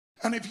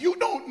And if you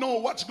don't know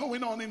what's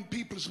going on in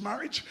people's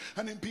marriage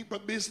and in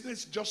people's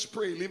business, just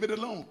pray, leave it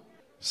alone.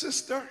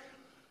 Sister,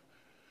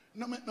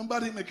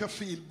 nobody make you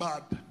feel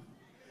bad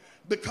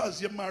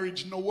because your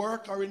marriage no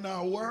work or it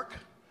not work.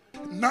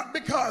 Not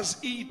because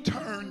he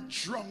turned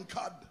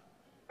drunkard.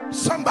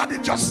 Somebody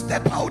just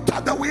step out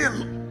of the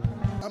will.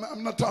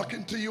 I'm not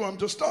talking to you, I'm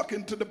just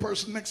talking to the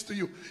person next to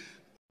you.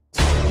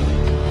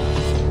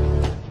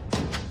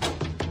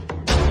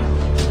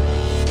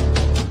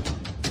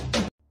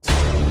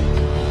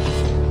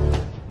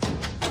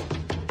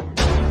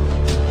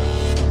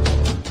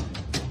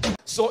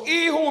 So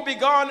he who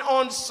began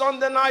on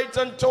Sunday night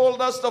and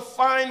told us to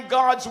find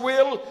God's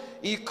will,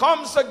 he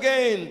comes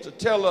again to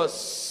tell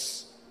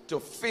us to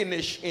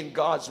finish in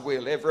God's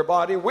will.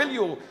 Everybody, will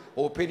you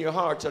open your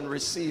heart and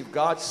receive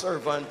God's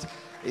servant,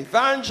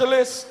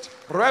 evangelist,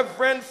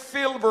 Reverend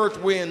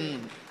Philbert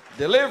Whynn,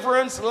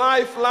 Deliverance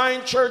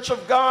Lifeline Church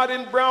of God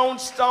in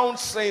Brownstown,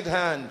 St.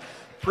 Anne,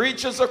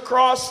 preaches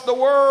across the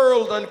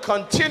world and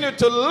continue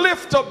to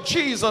lift up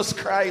Jesus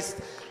Christ.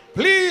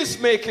 Please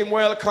make him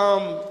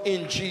welcome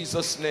in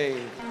Jesus'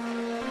 name.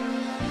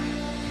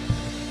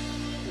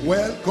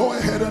 Well, go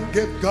ahead and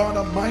give God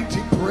a mighty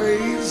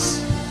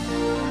praise.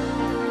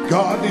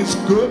 God is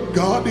good.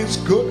 God is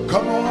good.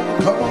 Come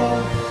on, come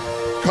on,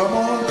 come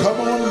on,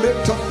 come on.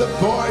 Lift up the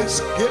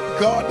voice.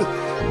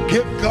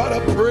 Give God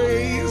a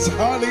praise.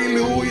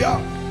 Hallelujah.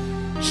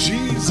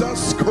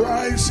 Jesus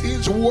Christ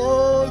is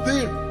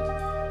worthy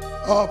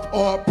of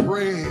our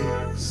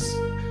praise.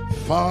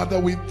 Father,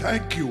 we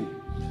thank you.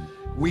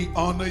 We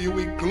honor you,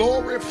 we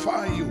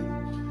glorify you.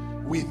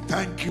 We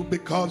thank you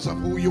because of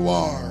who you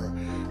are.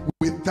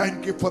 We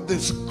thank you for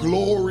this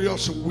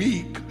glorious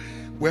week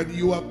when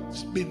you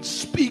have been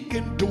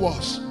speaking to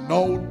us.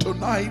 Now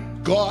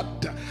tonight,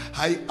 God,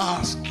 I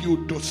ask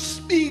you to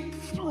speak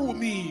through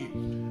me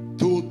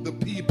to the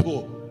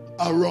people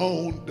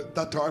around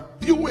that are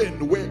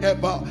viewing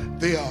wherever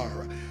they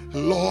are.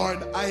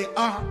 Lord, I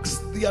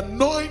ask the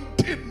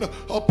anointing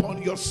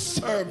upon your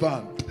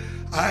servant.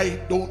 I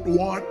don't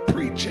want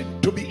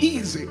preaching to be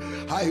easy.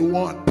 I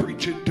want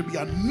preaching to be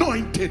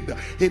anointed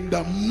in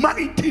the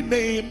mighty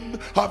name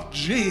of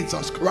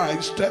Jesus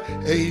Christ.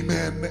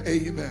 Amen.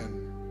 Amen.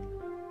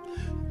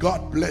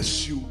 God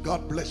bless you.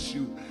 God bless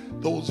you.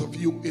 Those of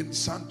you in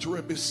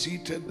sanctuary be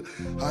seated.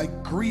 I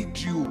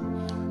greet you.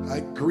 I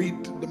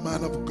greet the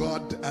man of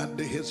God and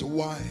his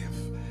wife,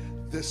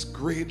 this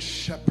great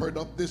shepherd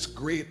of this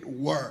great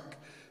work.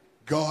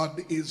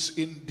 God is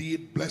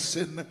indeed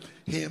blessing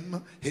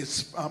him,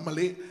 his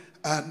family,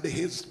 and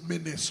his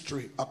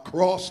ministry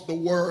across the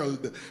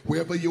world.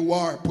 Wherever you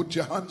are, put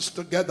your hands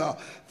together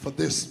for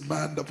this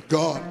man of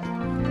God.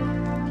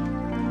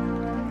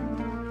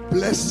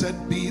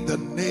 Blessed be the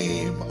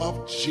name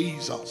of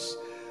Jesus.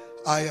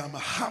 I am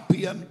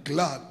happy and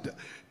glad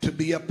to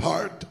be a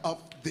part of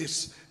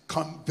this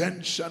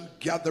convention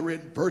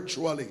gathering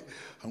virtually.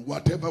 And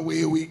whatever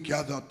way we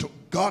gather, to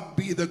God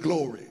be the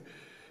glory.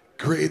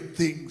 Great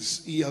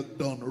things he has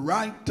done.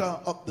 Writer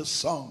of the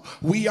song,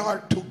 we are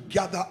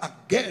together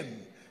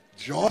again,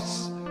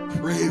 just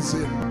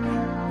praising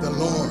the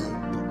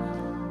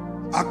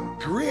Lord. A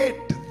great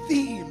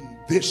theme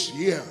this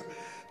year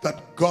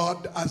that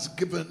God has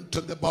given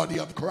to the body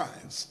of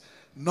Christ,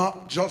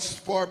 not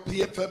just for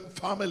PFM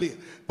family,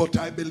 but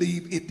I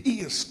believe it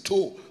is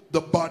to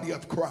the body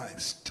of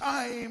Christ.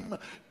 Time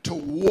to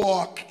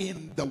walk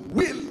in the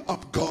will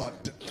of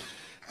God.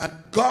 And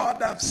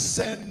God has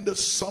sent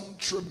some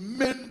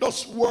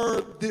tremendous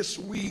word this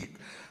week.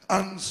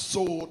 And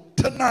so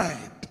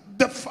tonight,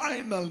 the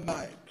final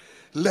night,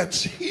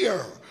 let's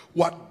hear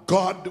what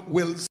God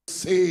will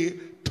say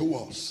to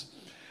us.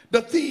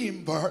 The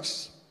theme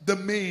verse, the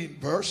main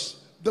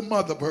verse, the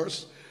mother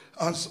verse,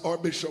 as our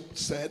bishop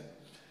said,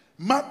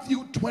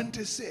 Matthew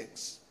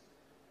 26.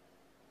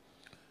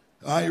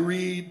 I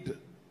read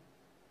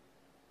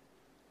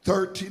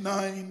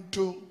 39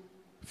 to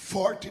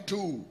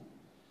 42.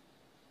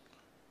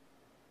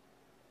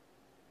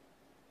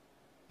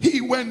 He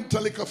went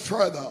a little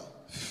further,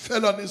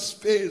 fell on his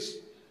face,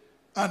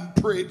 and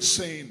prayed,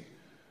 saying,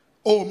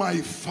 "O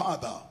my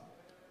Father,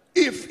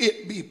 if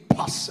it be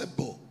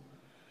possible,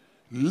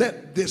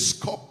 let this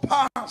cup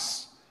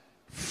pass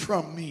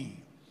from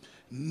me.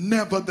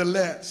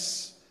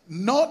 Nevertheless,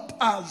 not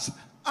as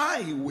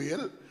I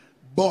will,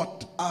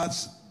 but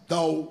as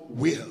thou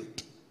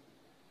wilt."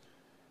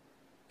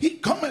 He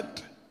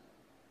cometh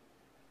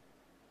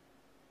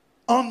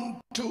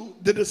unto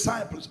the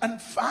disciples and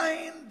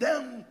find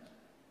them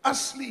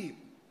asleep,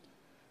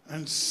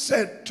 and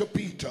said to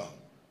Peter,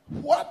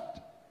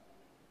 "What?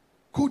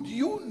 Could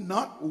you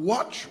not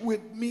watch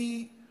with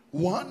me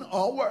 1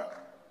 hour?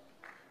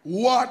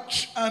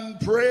 Watch and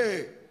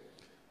pray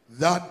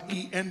that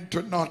ye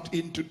enter not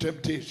into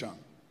temptation.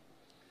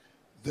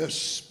 The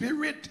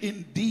spirit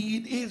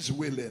indeed is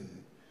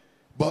willing,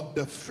 but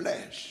the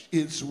flesh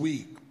is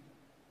weak."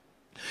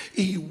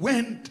 He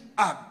went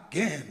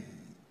again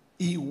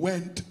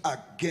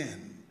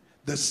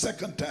the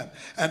second time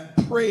and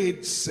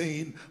prayed,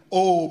 saying,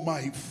 "O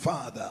my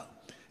Father,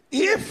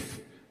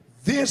 if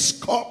this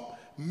cup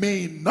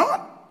may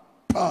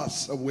not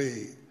pass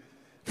away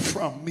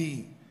from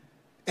me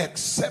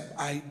except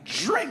I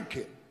drink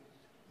it.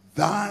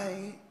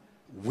 Thy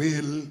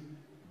will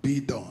be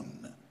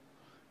done.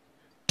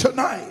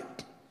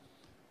 Tonight,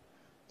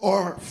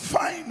 our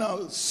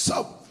final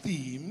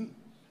sub-theme,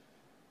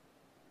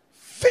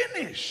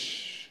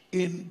 finish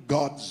in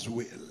God's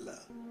will.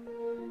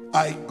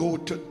 I go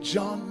to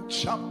John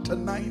chapter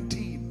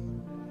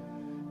 19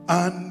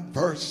 and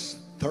verse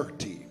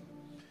 30.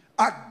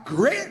 A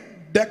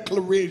great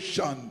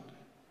declaration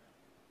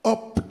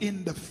up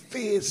in the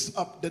face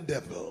of the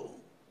devil.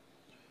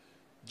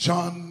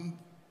 John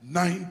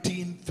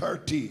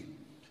 19:30.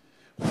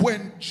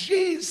 When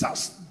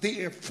Jesus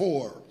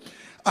therefore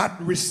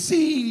had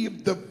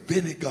received the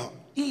vinegar,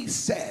 he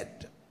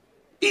said,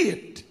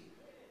 it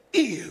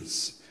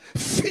is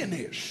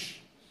finished.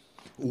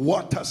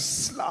 What a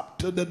slap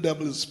to the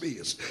devil's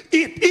face.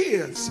 It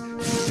is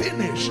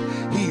finished.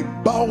 He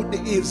bowed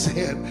his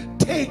head.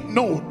 Take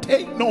note,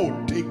 take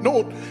note, take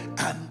note,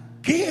 and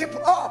gave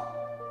up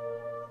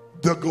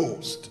the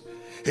ghost.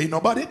 Ain't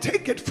nobody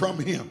take it from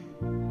him.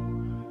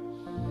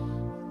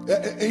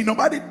 Ain't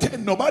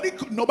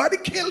nobody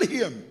kill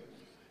him.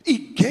 He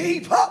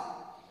gave up.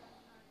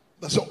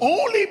 That's the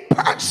only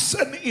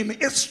person in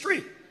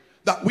history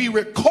that we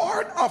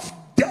record of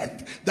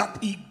death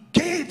that he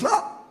gave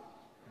up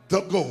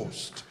the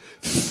ghost.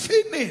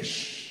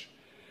 Finish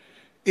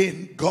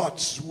in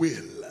God's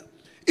will.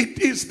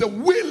 It is the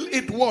will,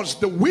 it was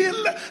the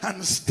will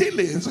and still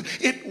is.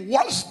 It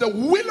was the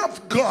will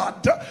of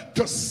God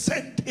to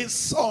send his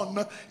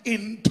son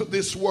into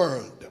this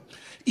world.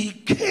 He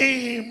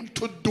came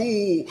to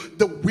do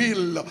the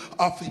will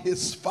of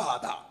his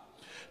Father.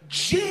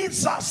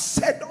 Jesus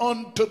said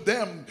unto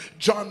them,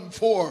 John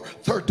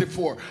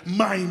 4:34,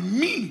 my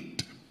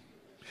meat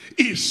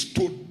is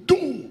to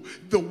do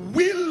the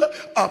will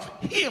of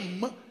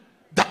him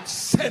that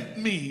sent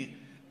me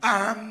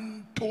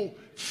and to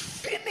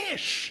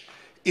finish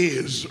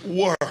his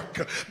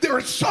work. There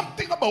is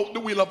something about the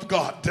will of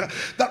God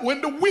that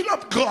when the will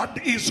of God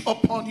is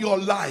upon your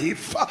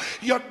life,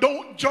 you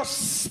don't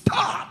just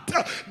start,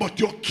 but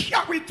you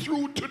carry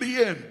through to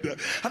the end.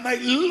 And I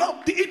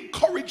love the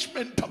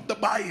encouragement of the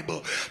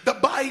Bible. The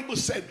Bible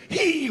said,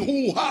 he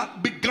who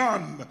hath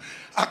begun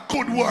a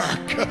good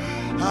work,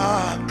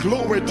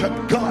 glory to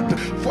God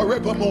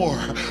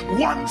forevermore.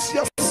 Once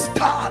you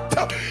start,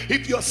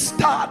 if you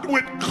start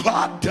with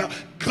God,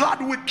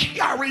 God will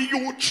carry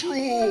you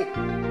through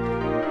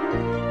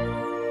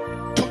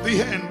to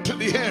the end, to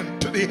the end,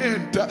 to the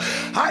end.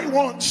 I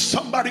want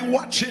somebody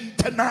watching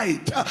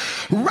tonight,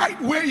 right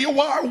where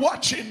you are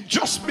watching,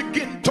 just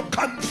begin to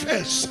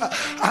confess,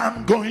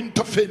 I'm going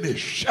to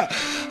finish.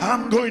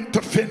 I'm going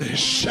to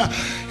finish.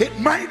 It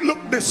might look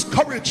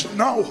discouraged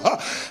now,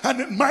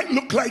 and it might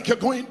look like you're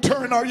going to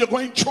turn or you're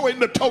going to throw in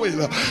the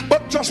towel,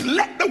 but just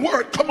let the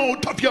word come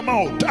out of your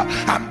mouth.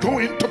 I'm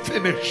going to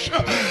finish.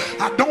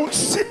 I don't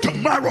see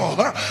tomorrow,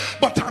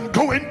 but I'm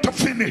going to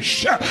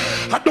finish.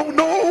 I don't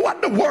know what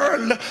the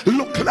world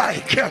look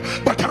like,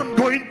 but I'm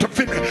going to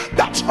finish.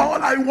 That's all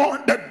I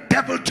want the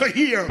devil to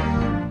hear.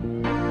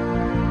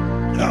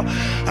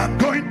 I'm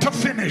going to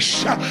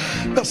finish.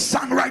 The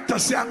songwriter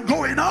said, I'm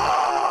going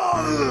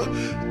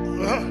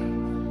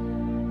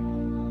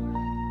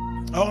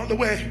all the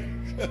way.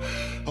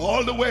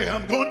 All the way.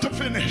 I'm going to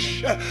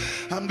finish.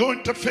 I'm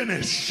going to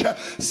finish.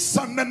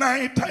 Sunday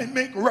night I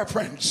make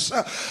reference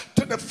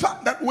to the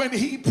fact that when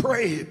he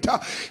prayed,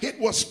 it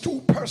was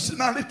two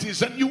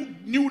personalities, and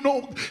you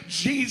know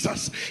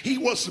Jesus, he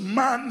was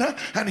man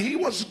and he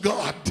was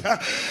God.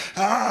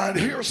 And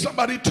hear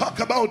somebody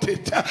talk about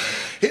it.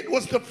 It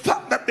was the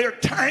fact that there are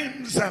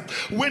times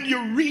when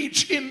you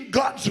reach in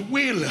God's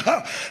will,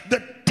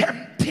 the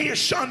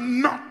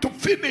temptation not to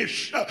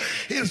finish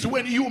is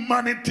when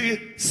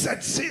humanity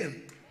sets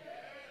in.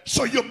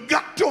 So you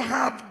got to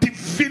have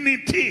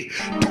divinity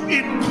to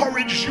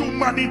encourage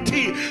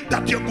humanity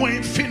that you're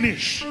going to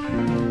finish.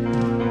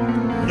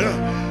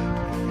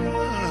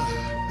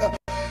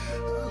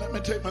 Let me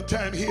take my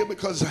time here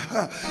because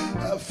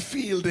I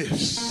feel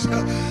this.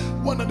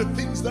 One of the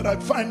things that I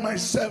find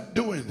myself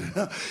doing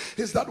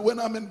is that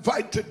when I'm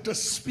invited to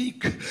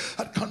speak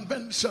at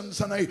conventions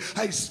and I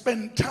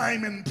spend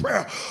time in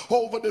prayer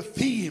over the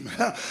theme,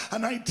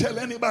 and I tell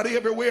anybody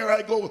everywhere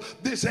I go,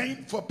 this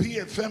ain't for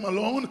PFM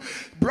alone.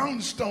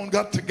 Brownstone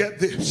got to get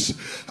this.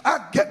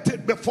 I get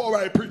it before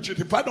I preach it.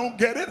 If I don't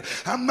get it,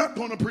 I'm not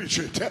going to preach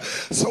it.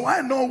 So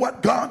I know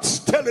what God's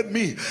telling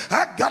me.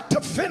 I got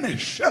to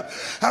finish.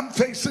 I'm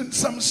facing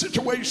some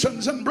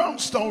situations in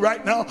Brownstone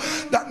right now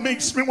that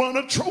makes me want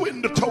to throw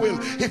in the towel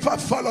if I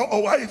follow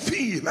how I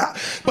feel.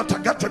 But I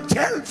got to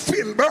tell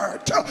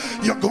Philbert,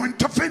 you're going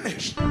to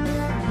finish.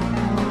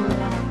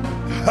 And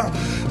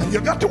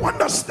you got to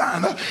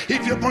understand,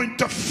 if you're going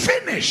to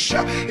finish,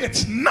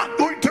 it's not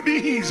going to be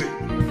easy.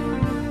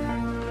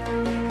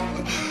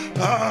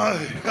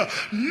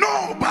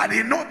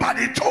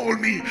 Nobody told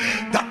me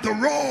that the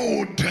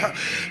road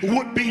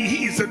would be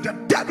easy. The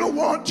devil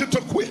wants you to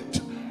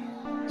quit.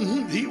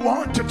 He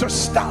wanted to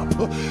stop.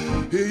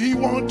 He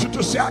wanted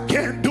to say, I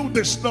can't do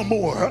this no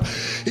more.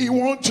 He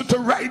wants you to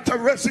write a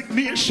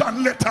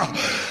resignation letter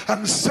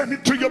and send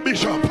it to your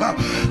bishop.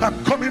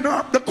 I'm coming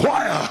up the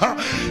choir.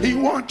 He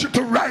wants you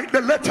to write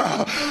the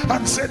letter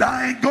and said,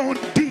 I ain't going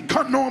to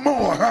deacon no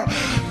more.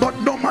 But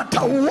no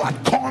matter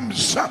what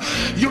comes,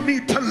 you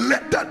need to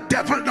let the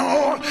devil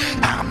know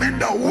I'm in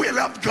the will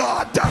of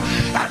God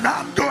and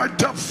I'm going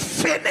to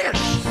finish.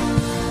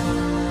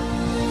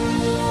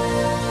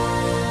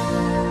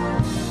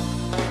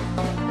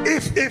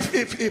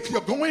 If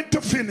you're going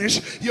to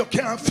finish, you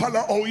can't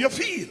follow how you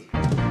feel.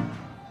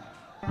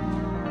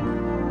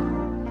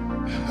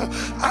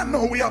 I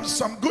know we have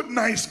some good,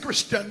 nice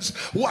Christians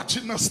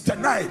watching us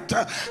tonight,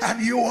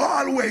 and you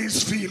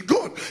always feel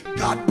good.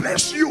 God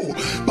bless you.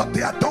 But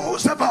there are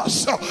those of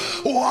us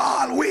who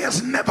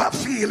always never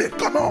feel it.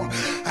 Come on.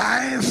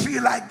 I ain't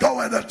feel like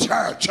going to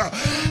church.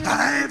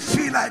 I ain't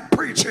feel like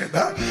preaching.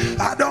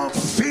 I don't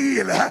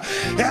feel,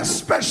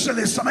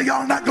 especially some of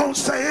y'all not going to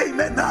say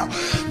amen now,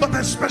 but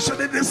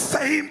especially the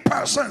same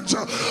persons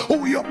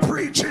who you're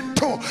preaching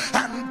to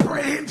and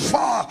praying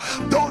for,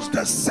 those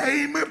the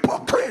same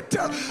hypocrite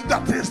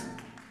that is.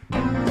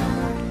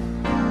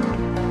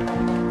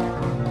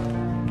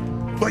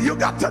 But you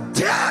got to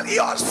tell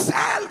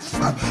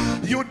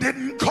yourself, you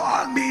didn't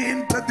call me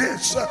into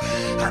this,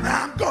 and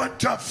I'm going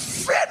to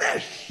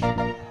finish.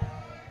 You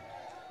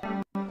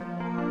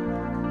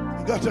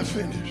got to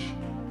finish.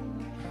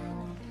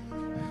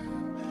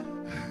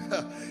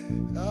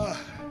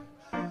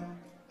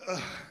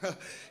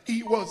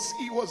 He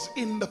was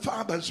in the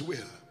Father's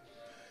will.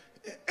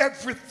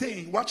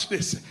 Everything, watch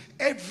this,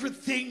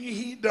 everything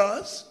he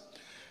does,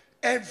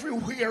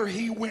 everywhere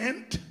he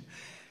went,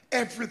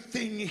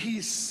 everything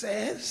he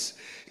says,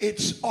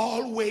 it's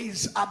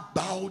always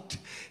about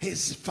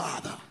his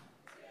Father.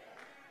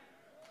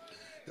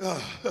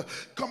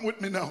 Come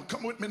with me now,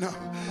 come with me now.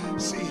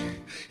 See,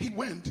 he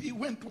went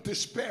with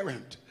his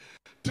parent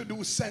to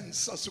do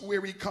census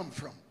where he come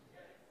from.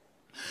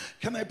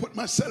 Can I put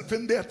myself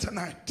in there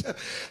tonight?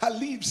 I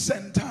leave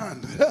St.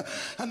 Anne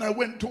and I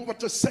went over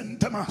to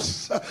St.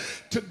 Thomas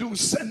to do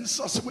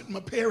census with my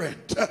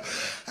parent.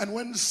 And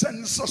when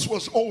census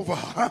was over,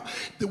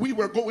 we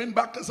were going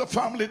back as a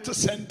family to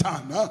St.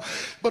 Anne.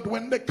 But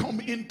when they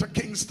come into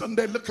Kingston,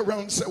 they look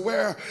around and say,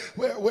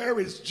 where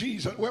is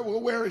Jesus?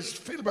 Where is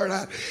Philbert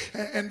at?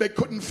 And they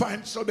couldn't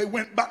find, so they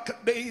went back a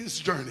day's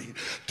journey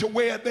to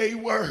where they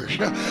were.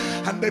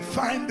 And they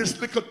find this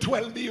little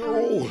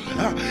 12-year-old.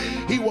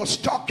 He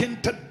was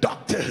talking to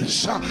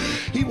doctors,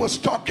 he was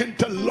talking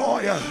to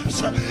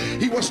lawyers,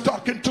 he was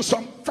talking to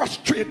some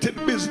frustrated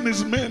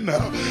businessmen,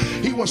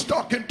 he was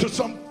talking to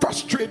some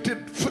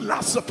frustrated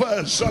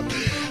philosophers.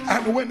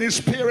 And when his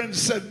parents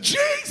said,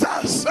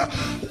 Jesus,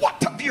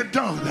 what have you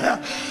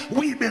done?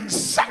 We've been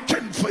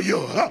searching for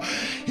you.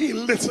 He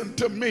listened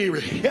to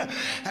Mary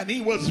and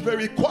he was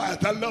very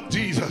quiet. I love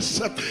Jesus.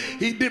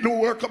 He didn't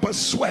work up a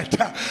sweat,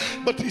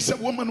 but he said,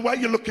 woman, why are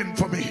you looking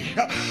for me?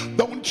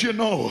 Don't you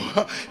know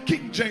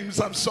King James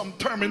have some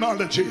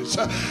terminologies.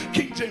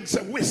 King James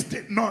said, wist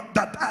it not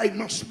that I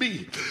must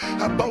be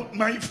about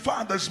my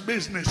Father's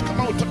business.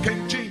 Come out to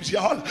King James,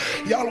 y'all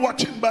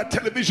watching by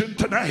television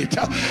tonight.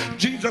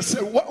 Jesus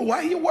said,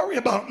 why you worry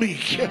about me?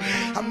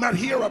 I'm not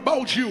here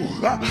about you.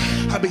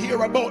 I'm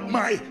here about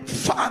my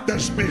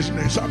Father's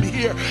business. I'm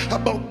here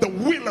about the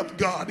will of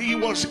God. He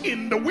was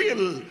in the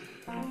will.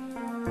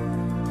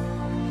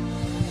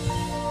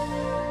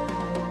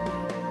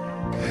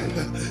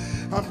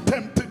 I'm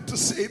tempted to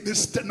say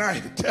this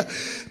tonight,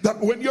 that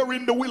when you're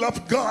in the will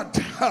of God,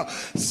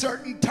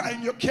 certain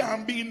time you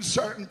can't be in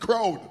certain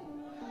crowd.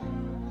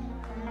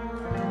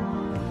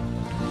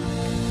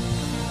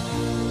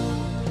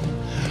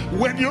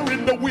 When you're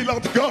in the will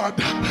of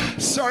God,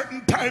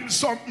 certain times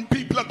certain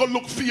people are going to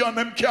look for you and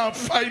them can't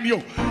find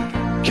you.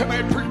 Can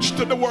I preach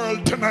to the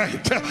world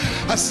tonight?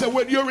 I said,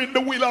 when you're in the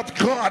will of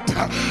God,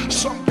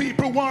 some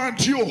people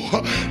want you,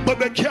 but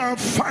they can't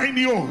find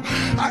you.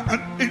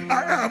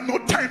 I have no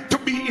time to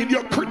be in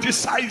your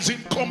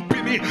criticizing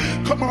company.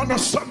 Come on,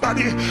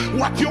 somebody,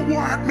 what you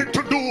want me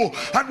to do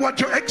and what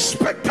you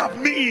expect of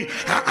me.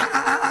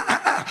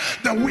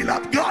 The will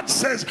of God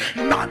says,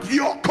 not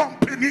your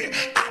company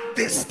at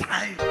this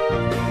time.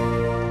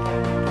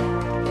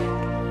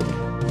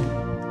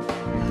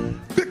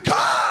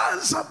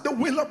 Because of the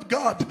will of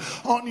God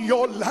on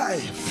your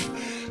life,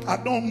 I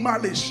don't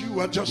malice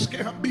you, I just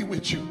can't be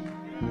with you.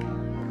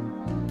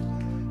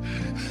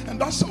 And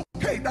that's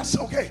okay, that's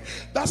okay,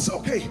 that's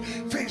okay.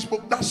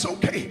 Facebook, that's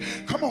okay.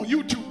 Come on,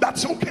 YouTube,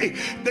 that's okay.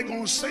 They're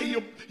gonna say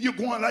you're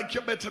going like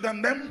you're better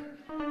than them.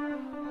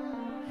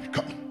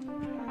 Come on.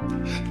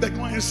 They're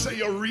going to say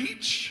you're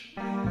rich.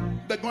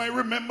 They're going to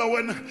remember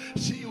when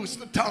she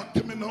used to talk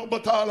to me now,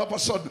 but all of a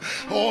sudden,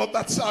 oh,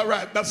 that's all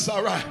right, that's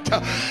all right.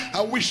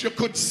 I wish you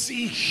could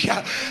see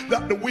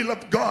that the will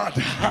of God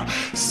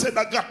said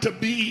I got to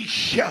be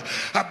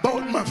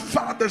about my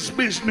Father's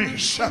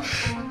business.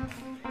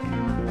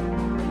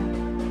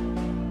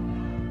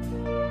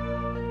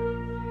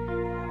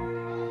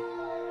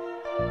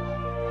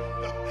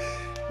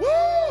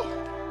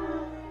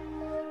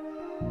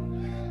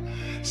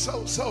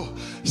 So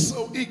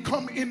he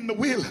come in the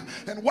will,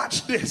 and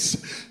watch this.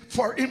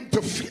 For him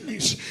to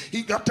finish,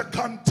 he got to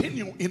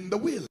continue in the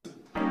will.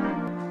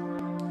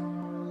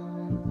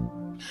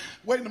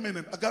 Wait a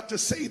minute, I got to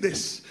say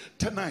this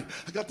tonight.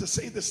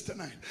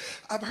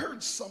 I've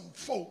heard some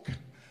folk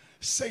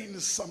saying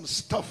some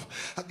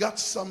stuff. I got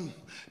some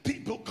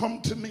people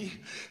come to me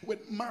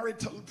with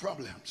marital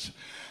problems.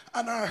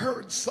 And I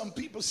heard some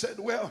people said,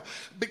 well,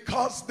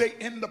 because they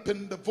end up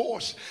in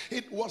divorce,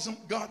 it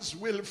wasn't God's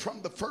will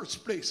from the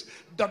first place.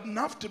 Doesn't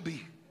have to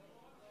be.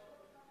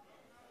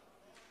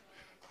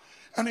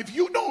 And if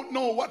you don't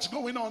know what's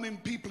going on in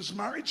people's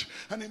marriage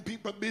and in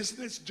people's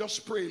business,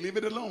 just pray, leave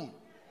it alone.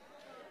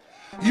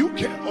 You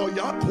can't, oh,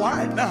 y'all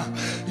quiet now.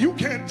 You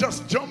can't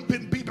just jump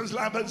in people's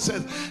life and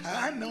say,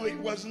 I know it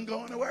wasn't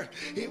going to work.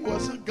 It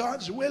wasn't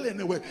God's will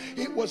anyway.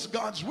 It was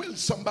God's will.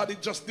 Somebody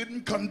just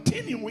didn't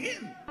continue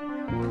in.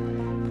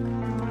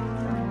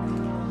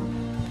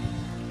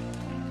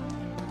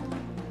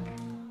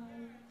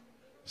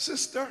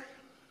 Sister,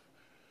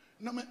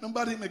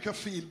 nobody make you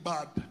feel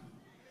bad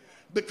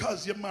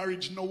because your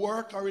marriage no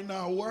work or it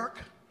not work,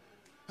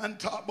 and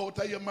talk about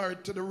how you're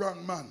married to the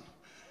wrong man.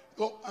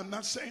 Oh, I'm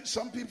not saying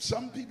some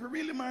people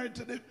really married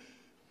to them.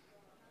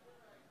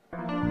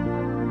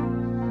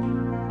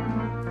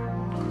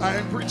 I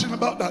ain't preaching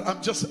about that.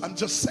 I'm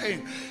just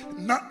saying,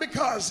 not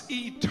because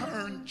he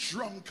turned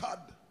drunkard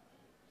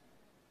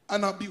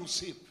and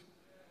abusive,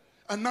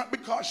 and not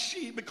because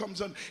she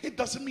becomes it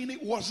doesn't mean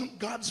it wasn't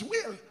God's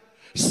will.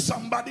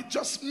 Somebody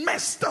just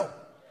messed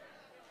up.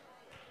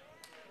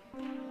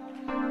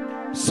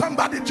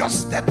 Somebody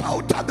just stepped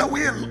out of the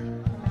will.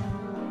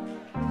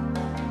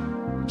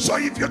 So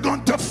if you're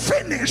going to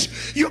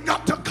finish, you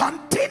got to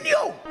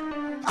continue.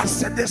 I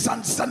said this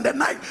on Sunday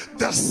night.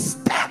 The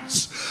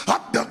steps of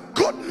the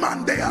good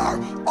man, they are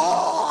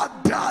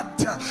ordered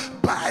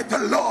by the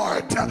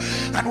Lord.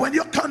 And when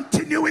you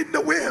continue in the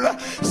will,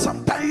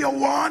 sometimes you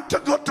want to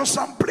go to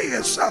some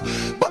place,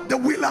 but the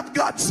will of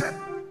God said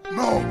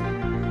no.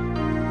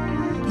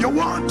 You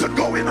want to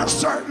go in a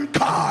certain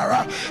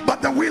car,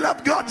 but the will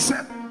of God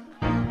said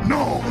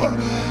no.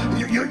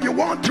 You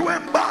want to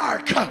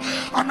embark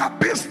on a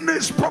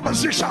business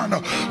proposition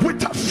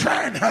with a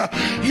friend.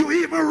 You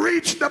even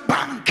reach the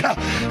bank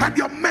and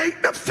you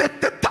make the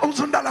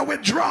 $50,000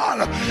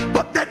 withdrawal,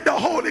 but then the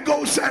Holy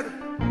Ghost said,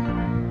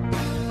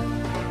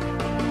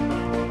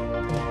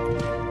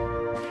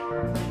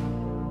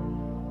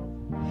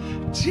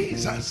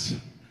 Jesus,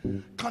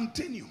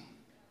 continue.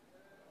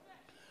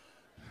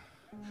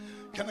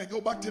 Can I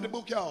go back to the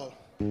book, y'all?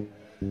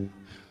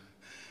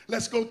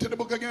 Let's go to the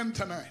book again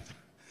tonight.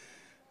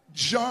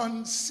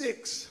 John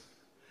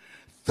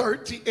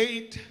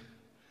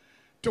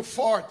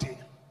 6:38-40.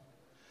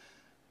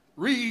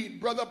 Read,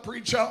 brother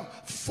preacher.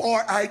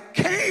 For I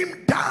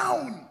came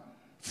down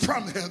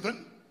from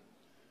heaven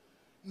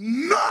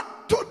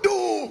not to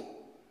do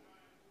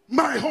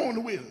my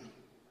own will.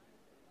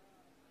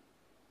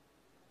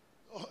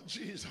 Oh,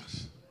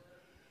 Jesus.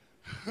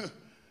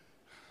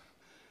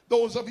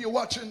 Those of you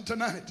watching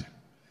tonight,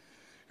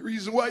 the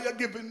reason why you're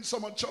giving so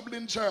much trouble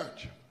in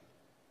church.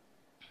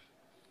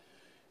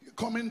 You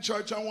come in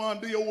church and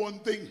want to do your own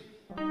thing.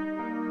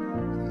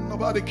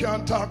 Nobody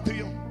can talk to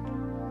you.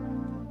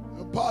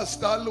 The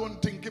pastor alone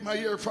think he might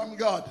hear from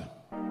God.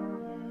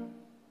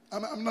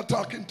 I'm not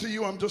talking to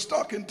you. I'm just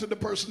talking to the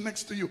person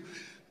next to you.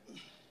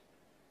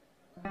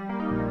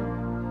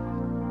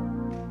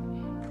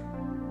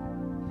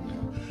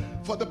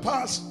 For the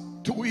past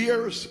 2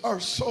 years or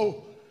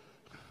so,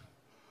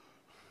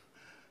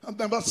 I've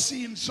never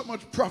seen so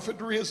much prophet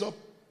raise up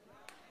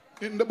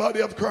in the body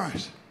of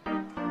Christ.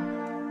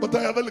 But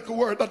I have a little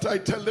word that I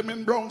tell them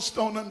in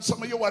Brownstone, and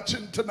some of you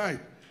watching tonight.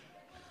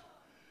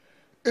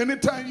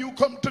 Anytime you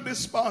come to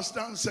this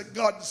pastor and say,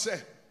 God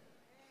said,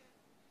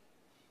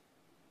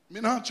 me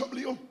not trouble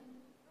you.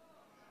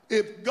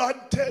 If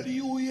God tell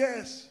you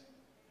yes,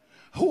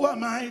 who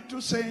am I to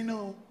say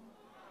no?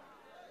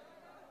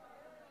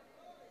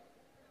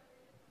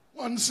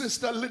 One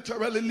sister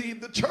literally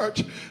leave the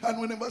church, and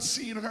we never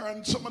seen her,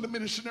 and some of the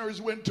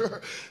missionaries went to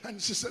her and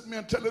she said, me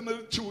I'm telling her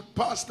the truth,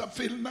 Pastor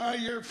Phil now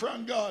hear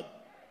from God.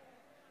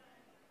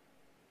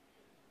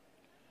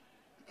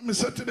 And I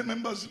said to the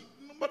members,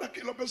 nobody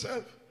kill up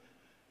yourself.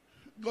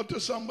 Go to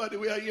somebody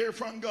where I hear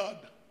from God.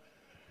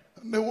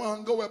 And they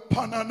want to go with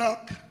pan and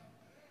knock.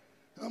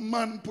 A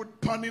man put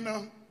pan in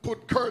a,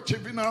 put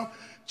kerchief in a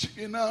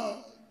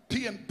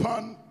paint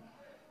pan,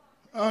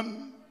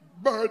 and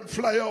bird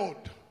fly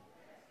out.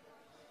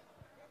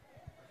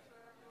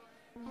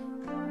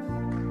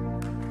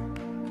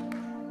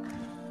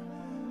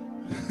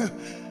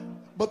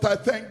 But I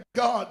thank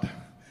God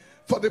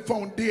for the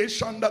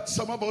foundation that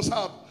some of us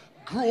have.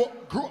 Grow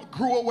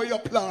where you're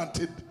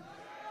planted.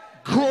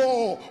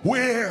 Grow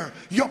where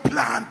you're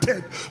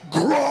planted.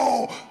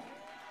 Grow.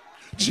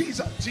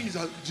 Jesus.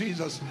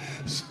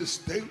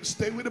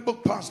 Stay with the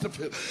book, Pastor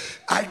Phil.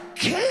 I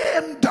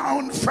came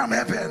down from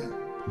heaven.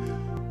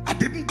 I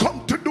didn't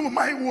come to do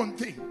my own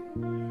thing.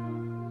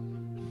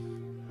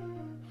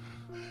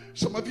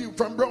 Some of you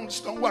from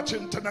Brownstone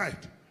watching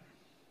tonight,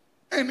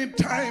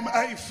 Anytime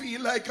I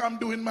feel like I'm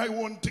doing my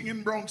own thing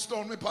in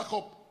Brownstone, me pack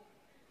up.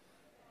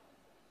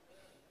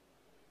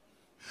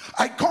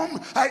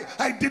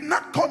 I did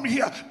not come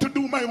here to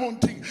do my own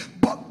thing,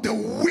 but the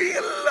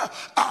will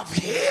of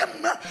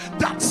him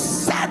that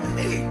sent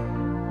me.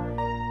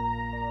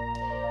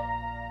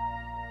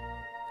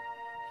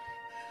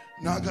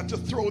 Now I got to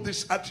throw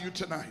this at you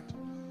tonight.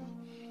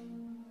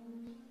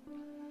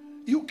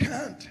 You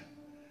can't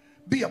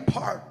be a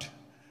part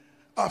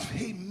of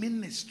a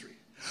ministry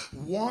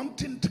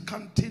wanting to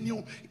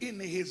continue in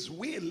his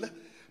will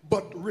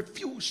but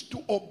refuse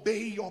to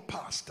obey your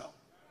pastor.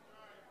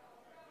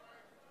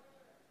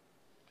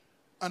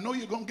 I know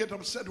you're going to get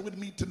upset with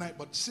me tonight,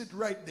 but sit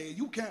right there.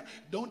 You can't,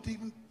 don't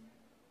even.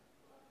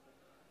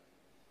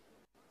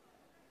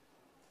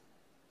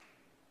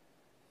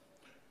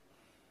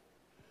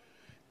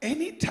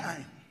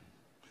 Anytime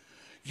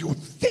you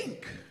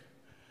think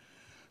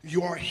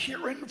you are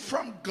hearing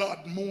from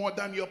God more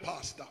than your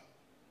pastor.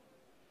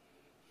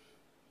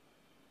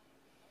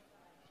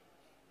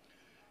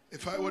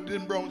 If I were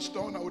in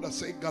Brownstone, I would have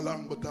said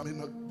Galang, but I'm in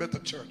a better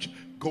church.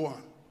 Go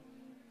on.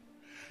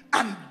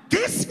 And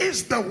this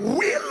is the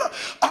will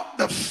of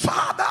the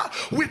Father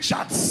which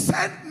hath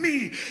sent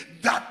me,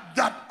 that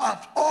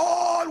of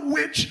all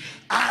which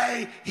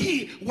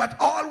he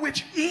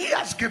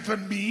has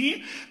given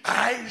me,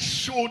 I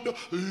should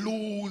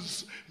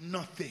lose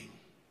nothing.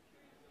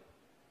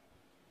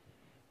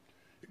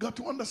 You got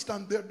to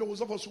understand, there are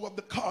those of us who have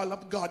the call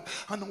of God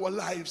on our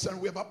lives,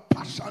 and we have a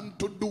passion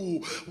to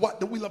do what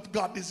the will of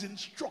God is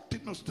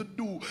instructing us to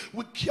do.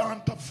 We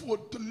can't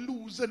afford to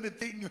lose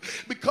anything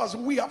because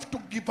we have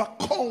to give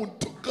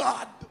account to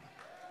God.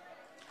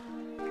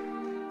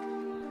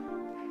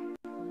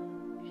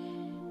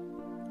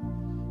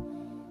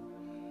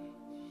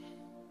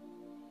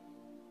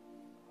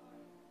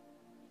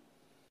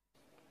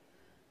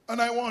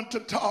 And I want to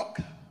talk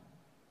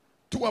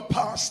to a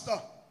pastor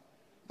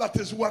that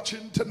is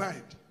watching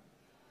tonight.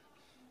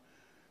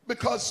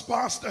 Because,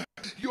 pastor,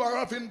 you are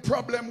having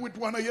problem with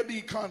one of your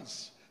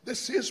deacons.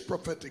 This is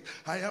prophetic.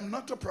 I am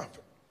not a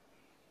prophet.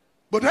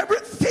 But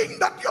everything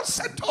that you're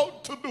set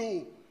out to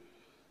do,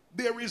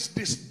 there is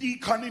this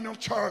deacon in your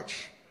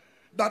church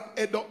that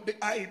head up the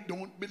I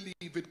don't believe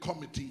it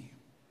committee.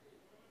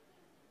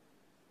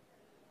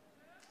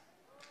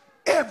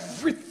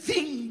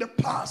 Everything the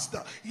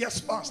pastor, yes,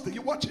 pastor,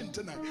 you're watching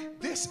tonight,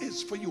 this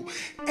is for you.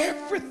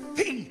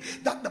 Everything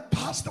that the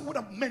pastor would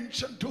have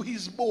mentioned to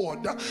his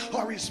board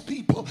or his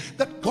people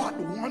that God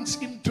wants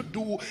him to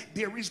do,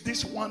 there is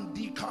this one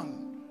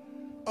deacon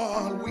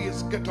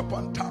always get up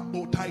and talk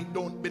about I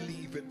don't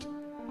believe it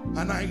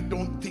and I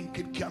don't think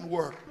it can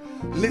work.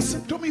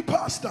 Listen to me,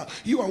 pastor,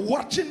 you are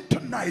watching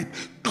tonight.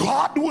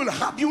 God will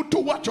have you to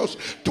watch us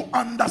to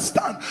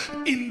understand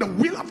in the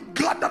will of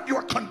God that you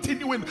are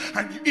continuing,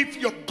 and if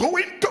you're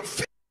going to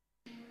finish,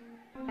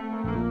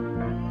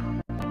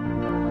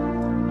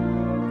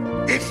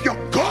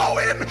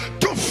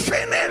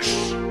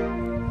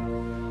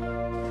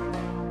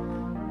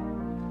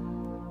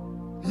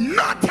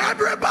 not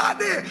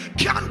everybody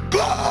can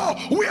go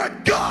where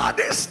God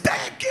is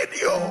taking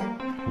you.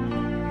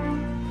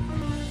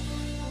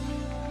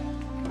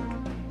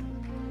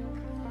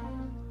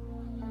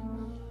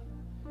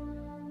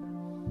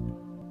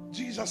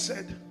 Jesus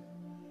said,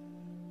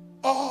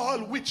 all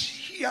which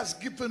he has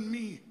given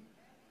me,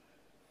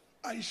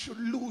 I should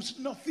lose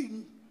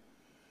nothing,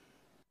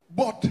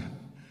 but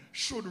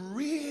should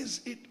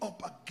raise it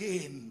up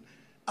again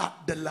at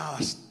the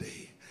last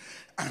day.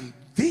 And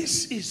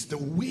this is the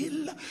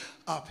will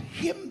of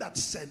him that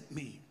sent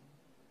me.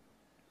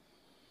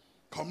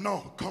 Come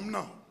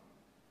now.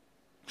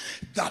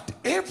 That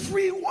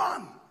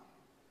everyone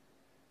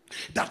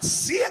that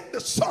seeth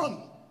the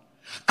Son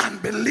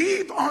and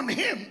believe on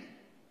him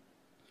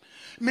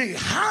may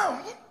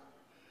have,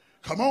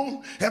 come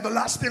on,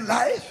 everlasting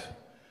life,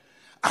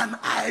 and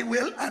I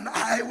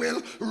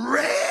will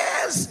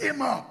raise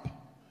him up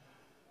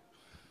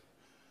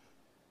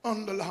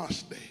on the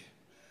last day.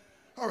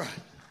 All right,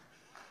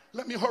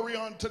 let me hurry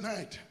on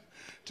tonight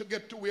to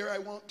get to where I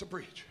want to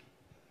preach.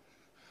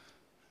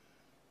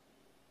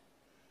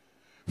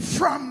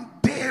 From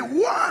day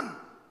one,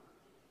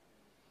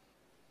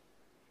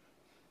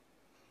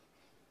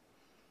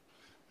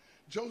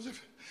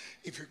 Joseph,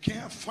 if you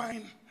can't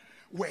find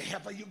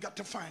wherever you got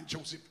to find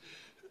Joseph,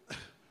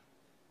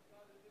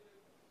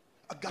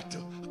 I got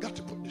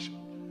to put this.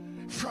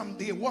 From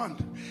day one,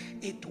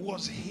 it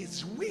was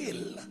his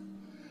will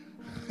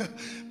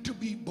to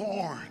be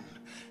born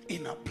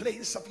in a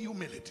place of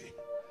humility.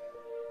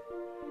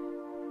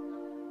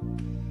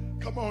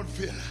 Come on,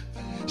 Phil.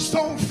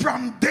 So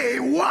from day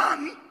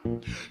one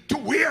to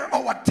where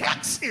our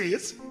text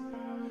is,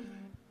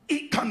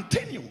 it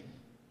continued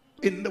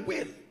in the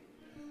will.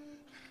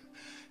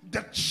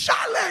 The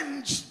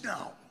challenge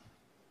now,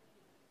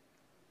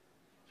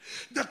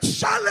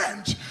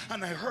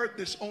 and I heard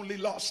this only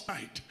last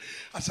night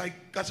as I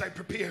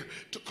prepare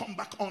to come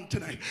back on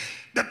tonight.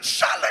 The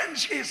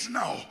challenge is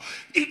now,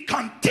 it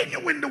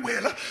continue in the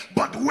will,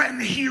 but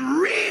when he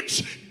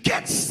reached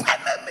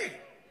Gethsemane,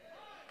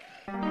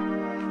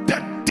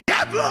 The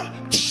devil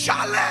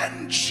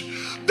challenge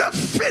the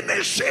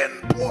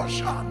finishing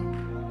portion.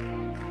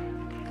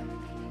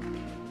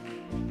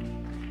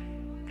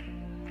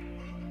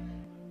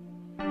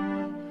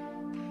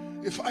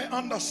 If I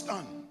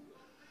understand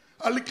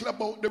a little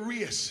about the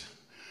race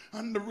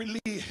and the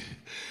relay,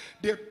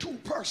 there are two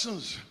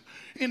persons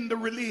in the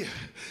relay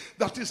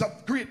that is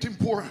of great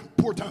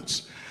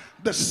importance: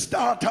 the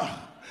starter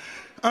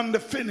and the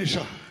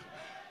finisher.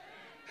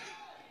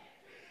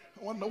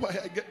 I wonder why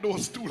I get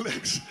those two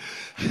legs.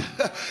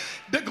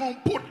 They're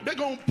gonna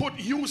put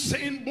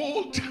Usain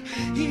Bolt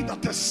either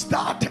to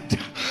start it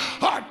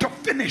or to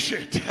finish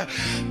it,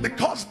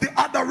 because the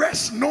other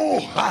rest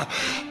know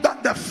that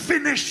the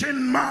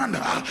finishing man,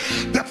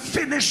 the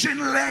finishing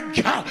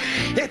leg,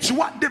 it's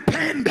what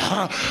depends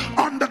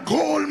on the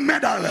gold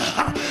medal.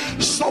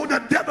 So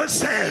the devil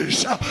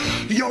says,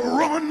 you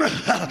run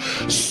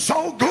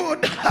so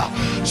good,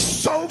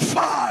 so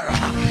far,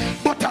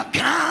 but I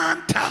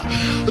can't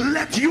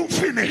let you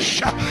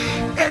finish.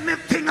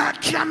 Anything I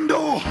can do,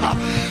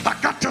 I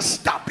got to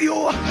stop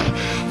you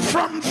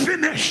from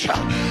finish.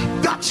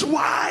 That's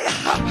why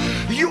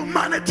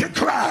humanity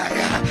cry,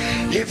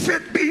 if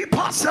it be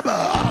possible,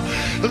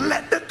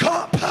 let the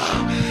cup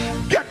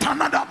get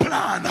another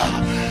plan,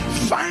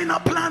 find a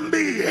plan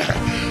B.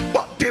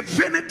 But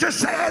divinity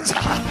says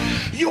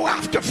you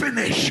have to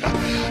finish.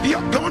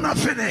 You're gonna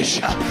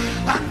finish.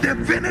 And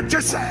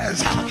divinity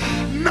says,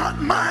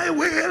 not my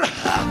will,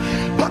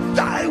 but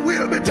thy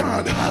will be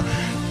done.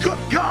 Good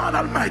God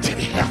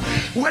Almighty,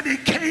 when he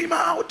came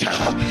out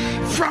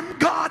from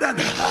Garden,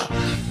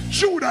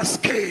 Judas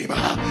came.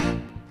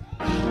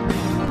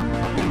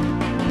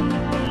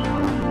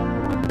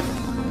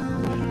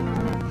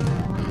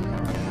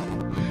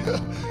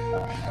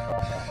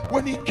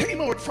 When he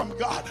came out from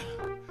God,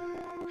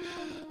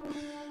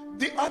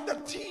 the other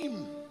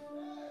team,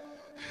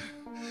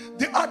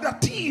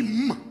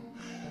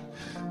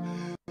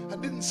 I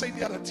didn't say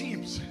the other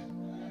teams,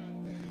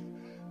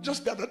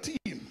 just the other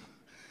team,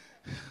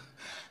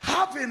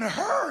 having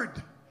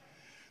heard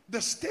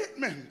the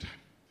statement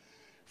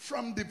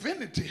from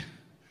divinity,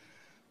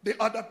 the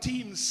other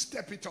team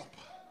step it up.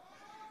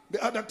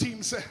 The other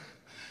team say,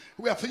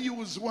 we have to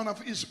use one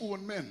of his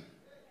own men.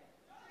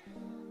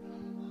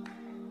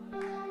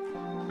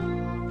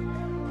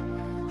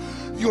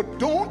 You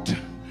don't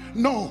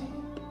know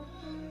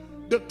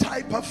the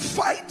type of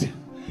fight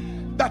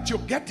that you're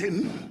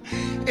getting.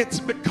 It's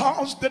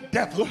because the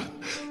devil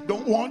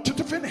don't want you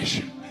to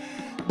finish.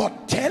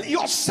 But tell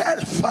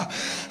yourself,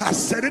 I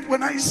said it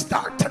when I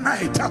start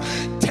tonight,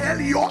 tell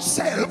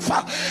yourself,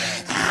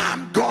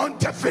 I'm going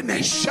to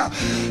finish.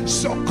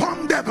 So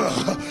come, devil,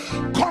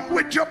 come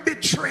with your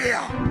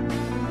betrayal.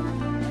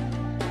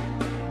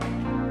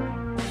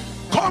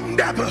 Come,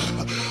 devil,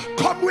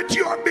 come with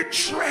your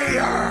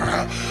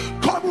betrayer.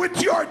 Come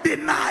with your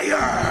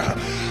denier.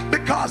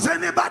 Because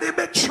anybody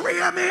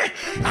betray me,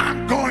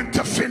 I'm going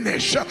to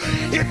finish.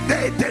 If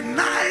they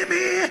deny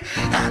me,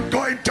 I'm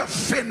going to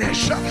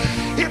finish.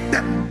 If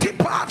they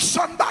tip off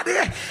somebody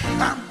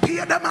and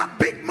pay them a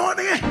big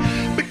money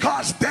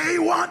because they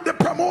want the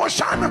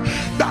promotion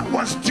that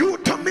was due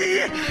to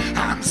me,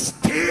 I'm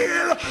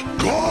still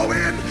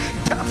going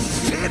to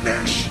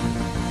finish.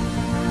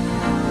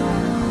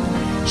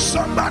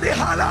 Somebody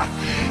holler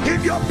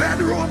in your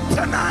bedroom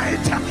tonight,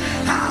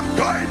 I'm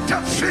going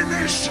to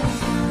finish.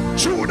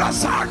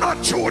 Judas or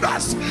not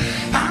Judas,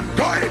 I'm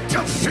going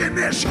to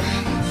finish.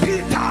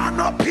 Peter or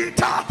not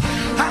Peter,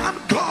 I'm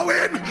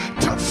going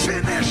to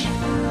finish.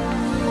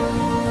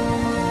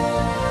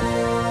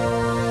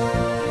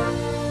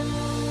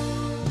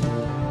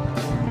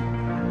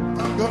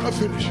 I'm gonna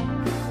finish.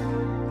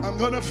 I'm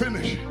gonna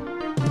finish.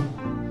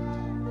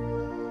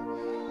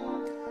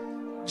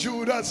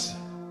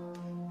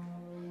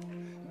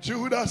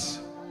 Judas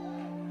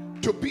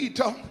to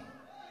Peter,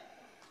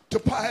 to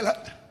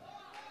Pilate,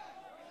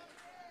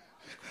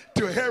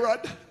 to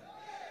Herod,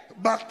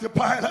 back to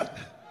Pilate.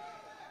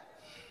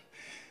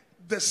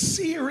 The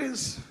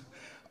series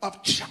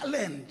of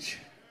challenge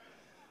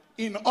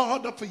in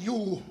order for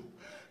you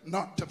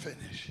not to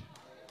finish.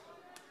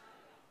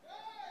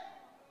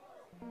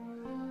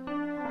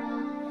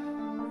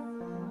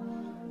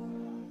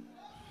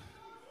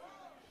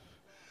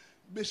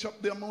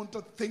 Bishop, the amount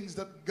of things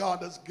that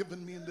God has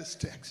given me in this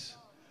text.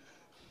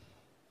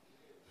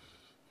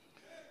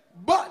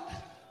 But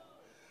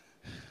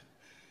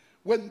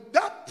when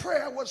that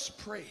prayer was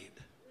prayed,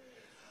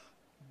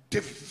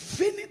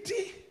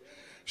 divinity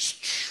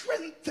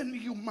strengthened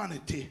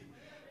humanity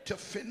to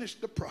finish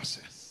the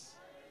process.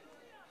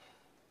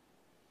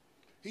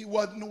 He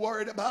wasn't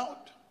worried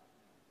about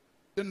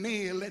the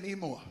nail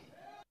anymore.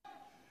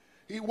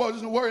 He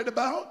wasn't worried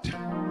about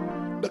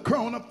the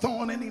crown of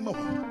thorn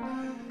anymore.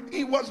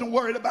 He wasn't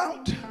worried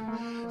about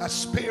a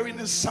spear in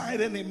his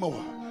side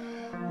anymore.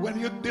 When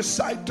you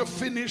decide to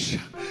finish,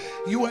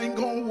 you ain't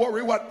gonna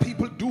worry what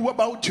people do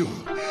about you.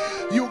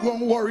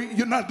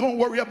 You're not gonna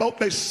worry about what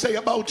they say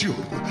about you.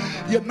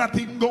 You're not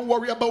even gonna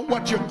worry about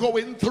what you're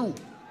going through.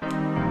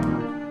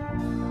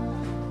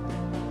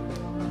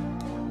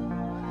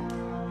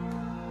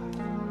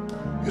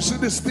 You see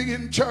this thing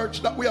in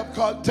church that we have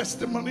called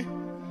testimony?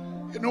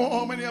 You know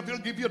how many of you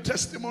give your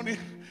testimony?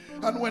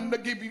 And when they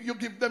give you, you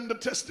give them the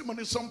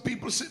testimony. Some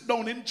people sit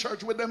down in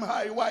church with them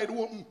eye wide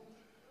open.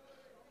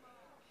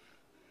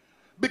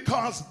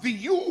 Because the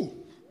you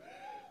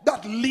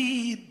that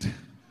lead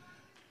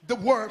the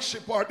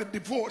worship or the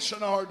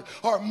devotion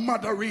or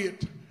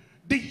moderate,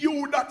 the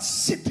you that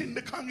sit in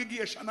the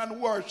congregation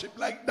and worship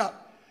like that,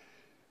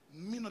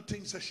 me no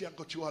think that she have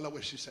got you all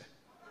away, she said.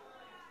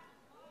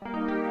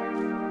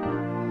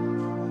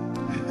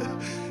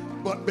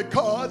 But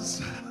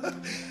because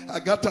I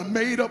got a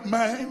made up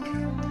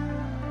mind,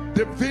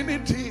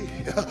 divinity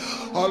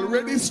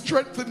already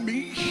strengthened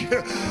me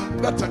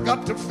that I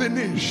got to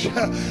finish.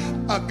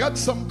 I got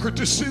some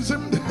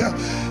criticism,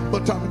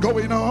 but I'm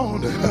going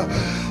on.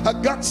 I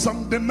got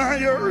some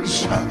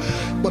deniers,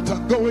 but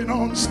I'm going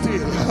on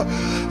still.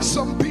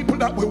 Some people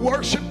that we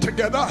worship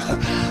together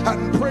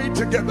and pray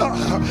together,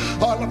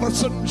 all of a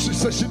sudden she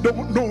says she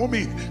don't know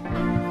me.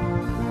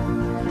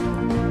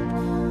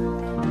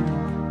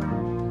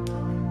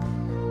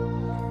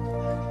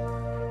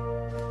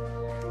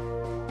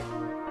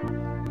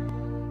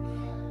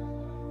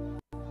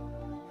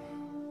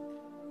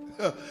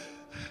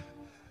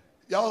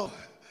 Y'all,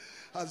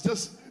 I was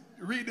just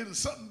reading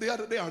something the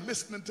other day, I was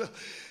listening to,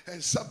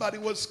 and somebody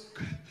was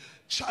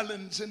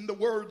challenging the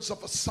words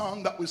of a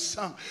song that we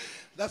sung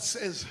that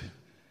says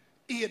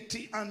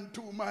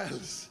 82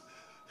 miles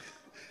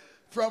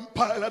from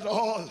Pilate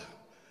Hall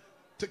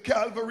to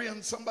Calvary.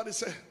 And somebody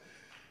said,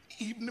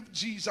 even if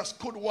Jesus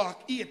could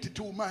walk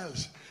 82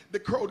 miles, the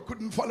crowd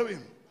couldn't follow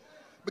him.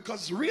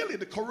 Because really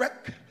the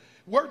correct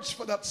words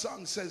for that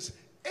song says,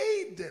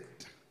 aided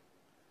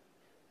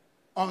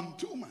on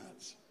 2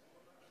 miles.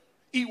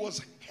 He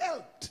was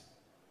helped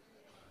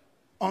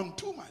on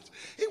 2 miles.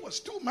 It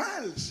was 2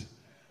 miles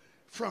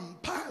from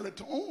Pilate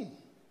to home.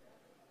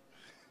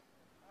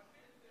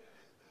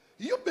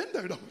 You've been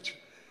there, don't you?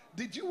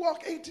 Did you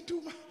walk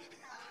 82 miles?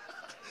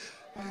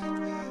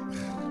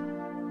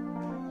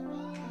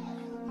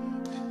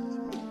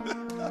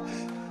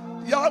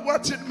 Y'all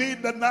watching me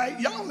tonight,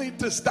 y'all need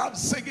to stop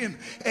singing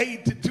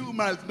 82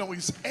 miles. No,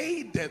 he's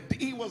aided.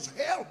 He was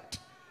helped.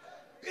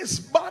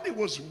 His body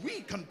was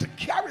weak, and to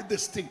carry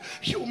this thing,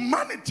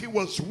 humanity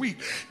was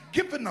weak,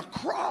 given a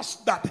cross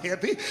that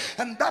heavy,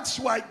 and that's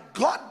why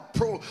God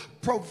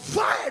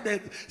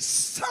provided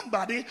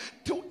somebody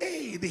to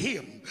aid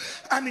him.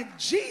 And if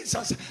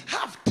Jesus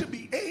have to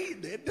be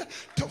aided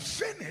to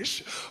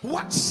finish,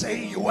 what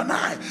say you and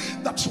I?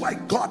 That's why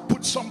God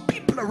put some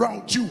people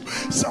around you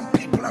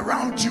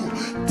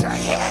to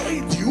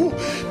aid you,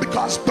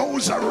 because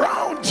those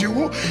around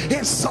you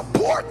is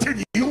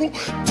supporting you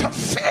to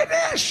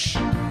finish.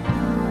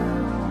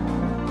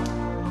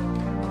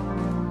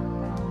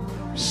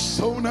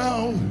 So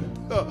now,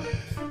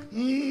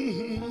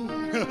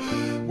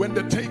 when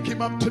they take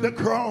him up to the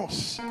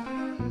cross,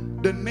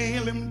 they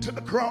nail him to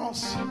the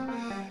cross.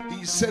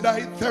 He said,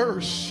 I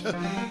thirst.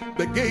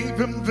 They gave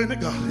him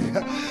vinegar.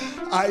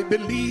 I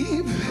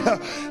believe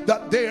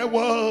that there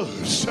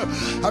was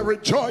a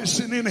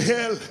rejoicing in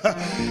hell.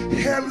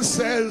 Hell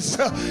says,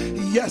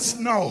 yes,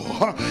 no,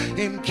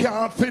 he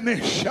can't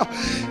finish.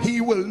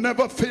 He will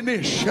never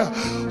finish.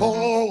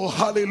 Oh,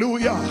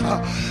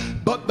 hallelujah.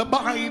 But the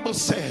Bible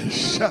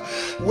says,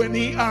 when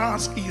he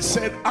asked, he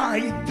said,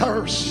 I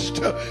thirst.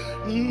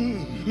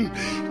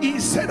 He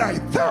said, I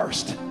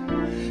thirst.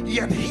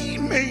 Yet he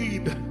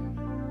made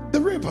the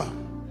river.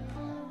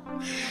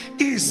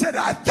 He said,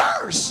 I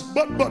thirst,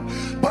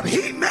 but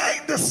he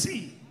made the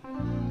sea.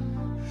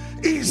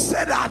 He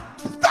said, I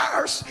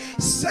thirst,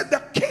 said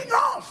the King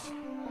of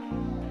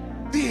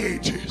the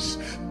ages.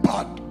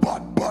 But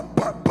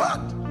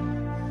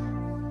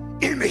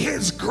in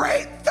his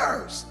great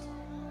thirst,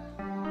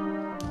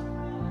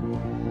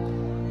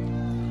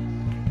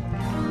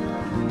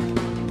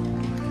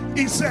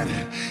 he said,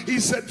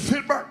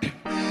 Philbert,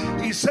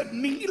 he said,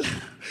 Neil,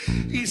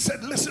 he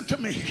said, listen to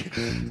me.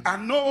 I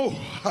know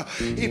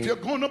if you're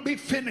going to be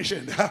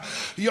finishing,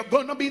 you're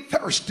going to be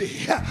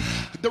thirsty.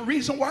 The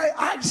reason why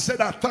I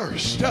said I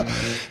thirst,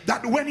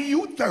 that when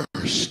you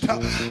thirst,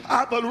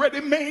 I've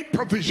already made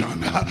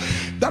provision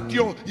that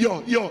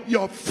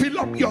you'll fill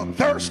up your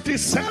thirsty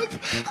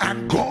self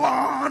and go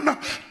on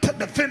to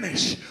the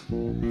finish.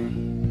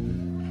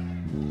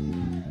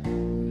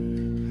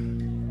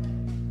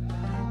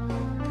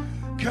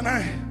 Can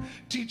I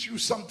teach you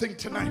something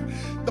tonight?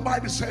 The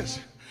Bible says,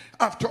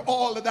 after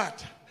all of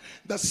that,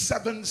 the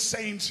 7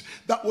 saints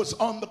that was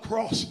on the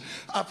cross,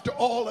 after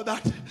all of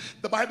that,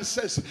 the Bible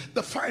says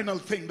the final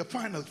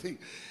thing,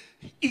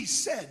 he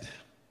said,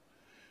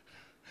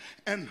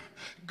 and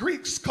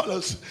Greek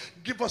scholars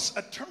give us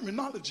a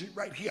terminology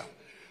right here.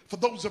 For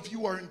those of you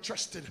who are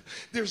interested,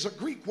 there's a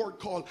Greek word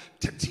called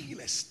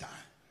tetelestai,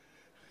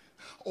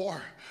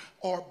 or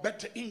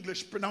better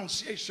English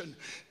pronunciation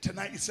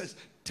tonight, it says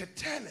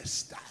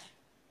tetelestai.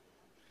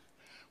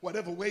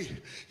 Whatever way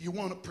you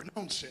want to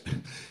pronounce it.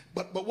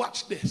 But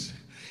watch this.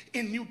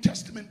 In New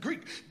Testament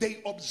Greek,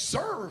 they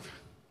observe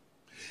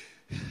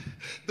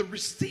the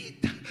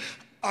receipt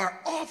are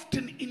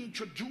often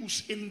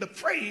introduced in the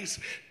phrase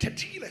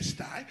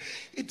tetelestai,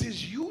 it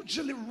is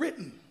usually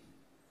written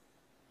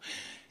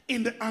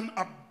in an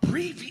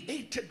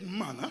abbreviated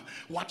manner,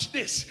 watch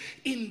this,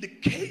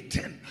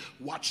 indicating,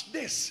 watch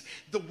this,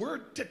 the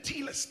word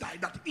tetelestai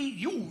that he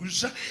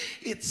used,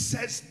 it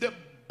says the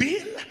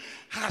bill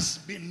has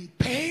been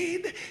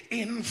paid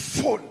in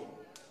full.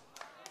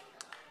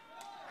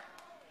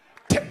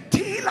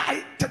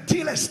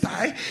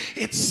 Tetelestai,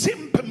 it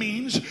simply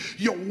means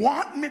you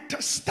want me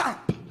to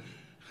stop,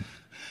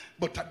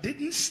 but I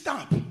didn't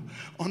stop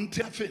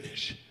until I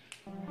finish.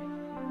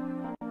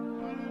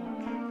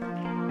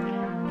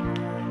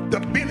 The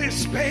bill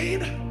is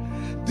paid,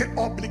 the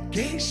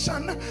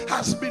obligation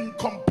has been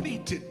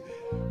completed,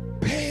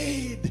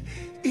 paid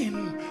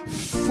in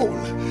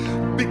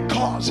full,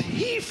 because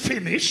he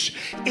finished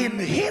in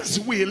his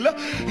will.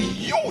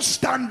 You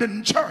stand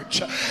in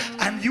church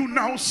and you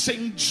now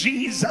sing,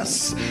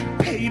 Jesus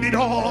paid it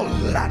all,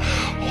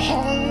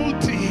 all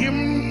to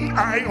him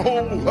I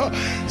owe.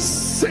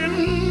 Sin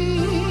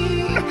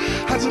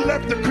has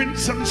left the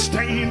crimson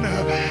stain,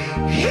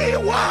 he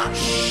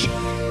washed.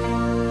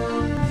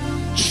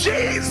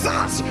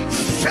 Jesus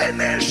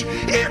finished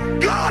in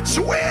God's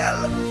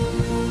will.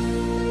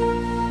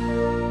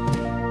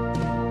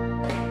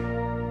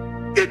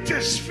 It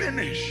is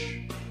finished.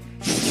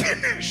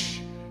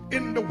 Finished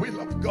in the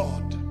will of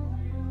God.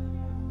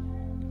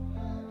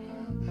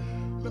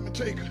 Let me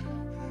take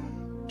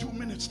 2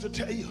 minutes to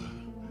tell you.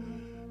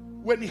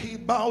 When he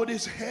bowed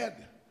his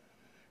head,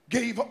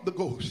 gave up the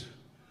ghost,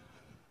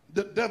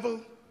 the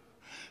devil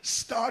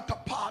started a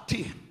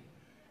party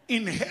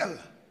in hell.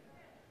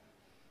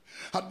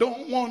 I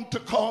don't want to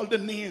call the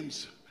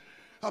names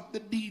of the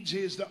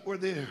DJs that were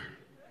there.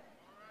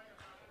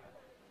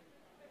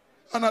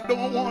 And I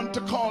don't want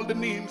to call the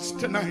names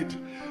tonight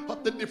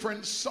of the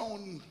different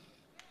sound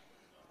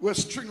were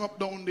string up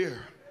down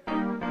there.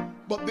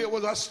 But there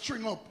was a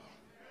string up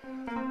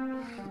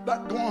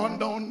that go on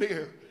down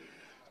there.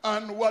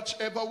 And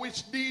whichever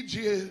which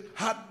DJ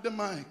had the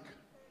mic,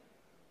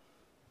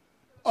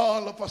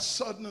 all of a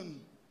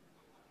sudden,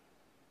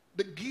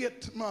 the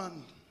gate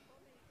man,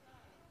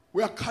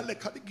 we are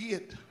collect at the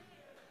gate.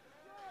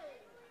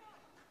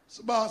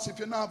 So boss, if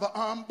you don't have an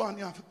armband,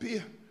 you have to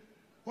pay.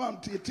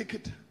 Want your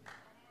ticket.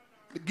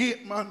 The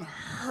gate man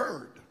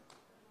heard.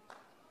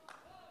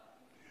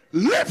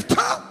 Lift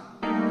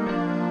up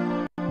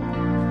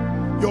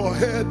your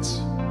heads,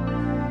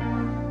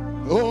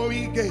 O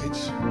ye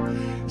gates.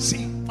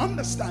 See,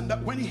 understand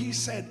that when he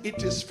said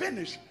it is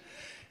finished,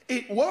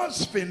 it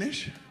was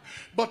finished,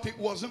 but it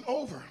wasn't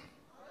over.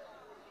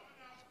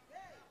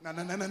 No.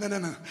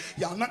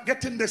 Y'all not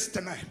getting this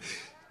tonight.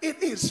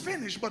 It is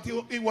finished, but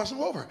it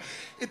wasn't over.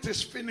 It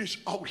is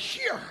finished out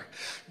here,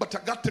 but I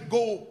got to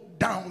go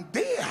down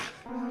there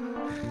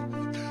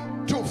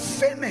to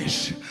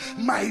finish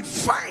my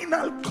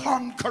final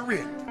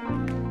conquering.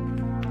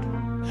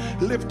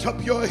 Lift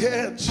up your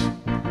heads,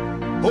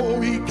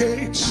 O ye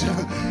gates,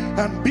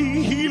 and be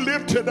ye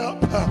lifted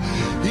up,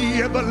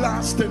 ye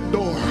everlasting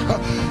door,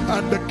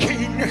 and the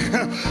King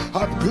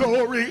of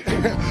glory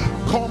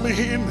come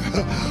in.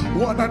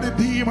 One of the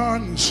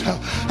demons,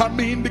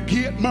 the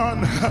gate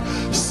man,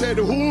 said,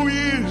 who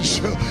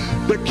is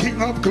the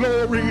King of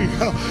glory?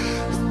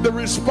 The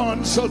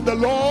response of the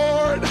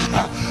Lord,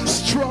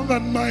 strong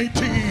and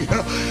mighty,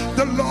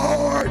 the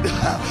Lord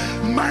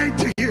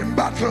mighty in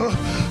battle.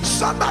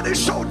 Somebody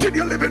shout in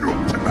your living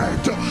room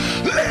tonight,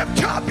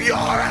 lift up your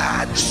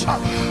hands,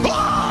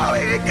 all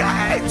ye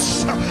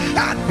gates,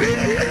 and be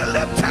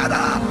lifted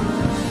up.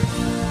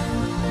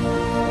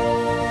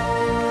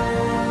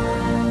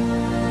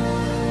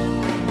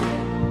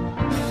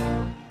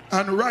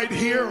 And right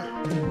here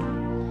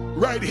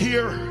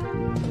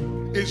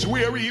is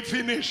where he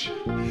finished.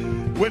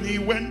 When he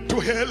went to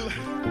hell,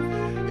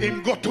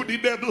 him go to the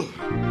devil,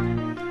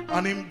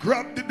 and him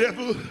grab the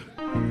devil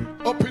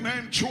up in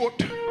him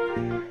throat,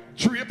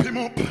 drape him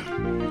up,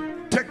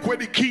 take away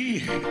the key.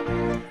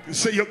 He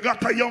say, you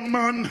got a young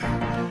man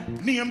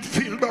named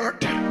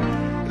Philbert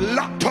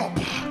locked up.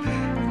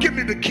 Give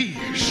me the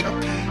keys.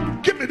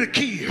 Give me the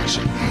keys.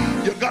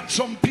 You got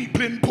some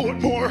people in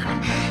Portmore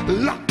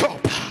locked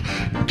up.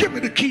 Give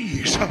me the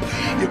keys.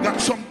 You got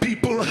some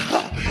people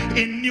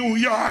in New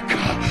York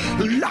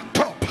locked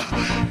up.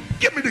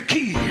 Give me the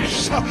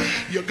keys.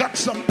 You got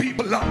some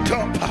people locked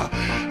up.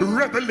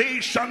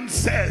 Revelation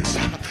says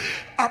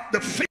at the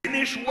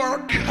finished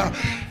work,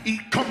 he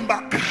come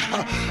back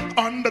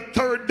on the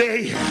third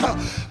day,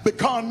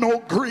 because no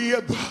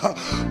grave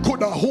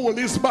could hold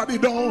his body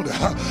down.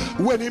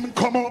 When him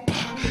come up,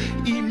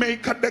 he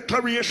make a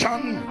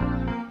declaration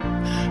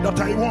that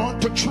I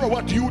want to throw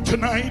at you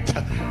tonight.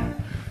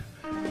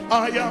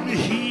 I am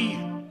he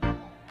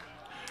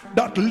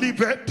that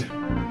liveth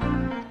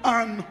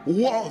and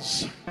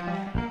was.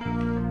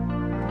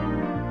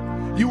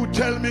 You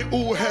tell me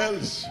who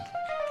else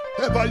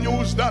ever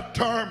used that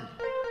term,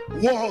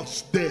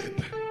 was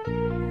dead.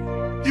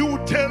 You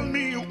tell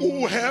me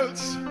who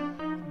else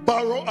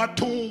borrow a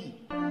tomb.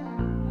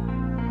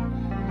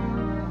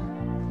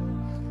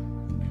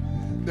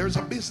 There's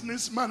a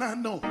businessman I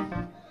know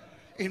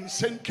in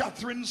St.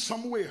 Catherine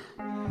somewhere.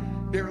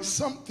 There's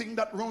something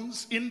that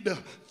runs in the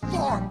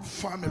Thorpe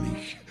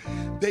family.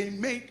 They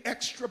make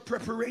extra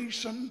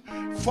preparation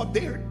for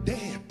their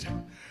dead.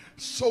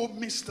 So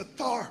Mr.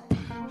 Thorpe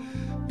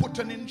put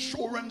an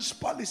insurance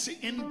policy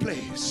in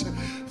place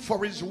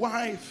for his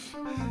wife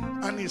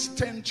and his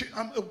 10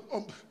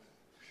 children.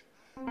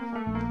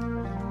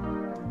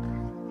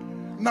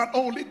 Not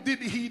only did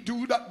he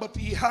do that, but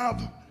he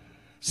have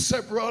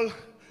several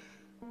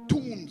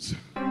tombs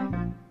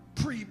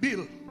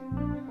pre-built.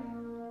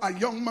 A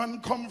young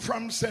man come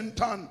from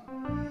St. Anne,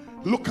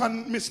 look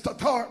on Mr.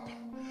 Thorpe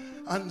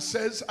and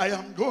says, I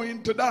am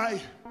going to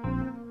die,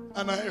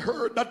 and I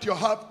heard that you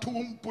have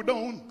tomb put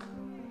down.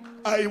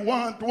 I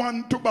want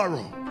one to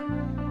borrow.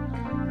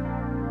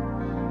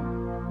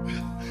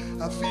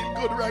 I feel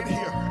good right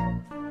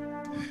here.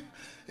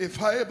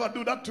 If I ever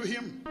do that to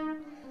him,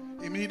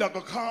 he need to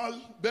go call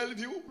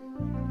Bellevue,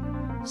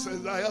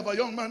 says I have a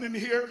young man in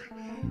here,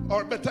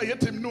 or better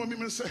yet him know me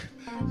and say,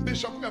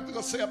 Bishop, we have to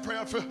go say a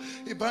prayer for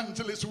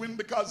Evangelist Whynn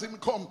because him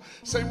come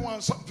say he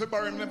want something to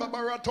borrow. Him never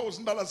borrow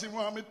 $1,000. He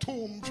want me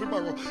tomb to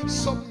borrow.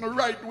 Something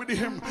right with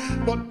him.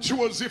 But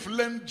Joseph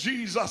lent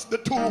Jesus the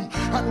tomb,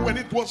 and when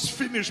it was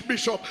finished,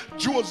 Bishop,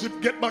 Joseph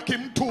get back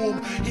in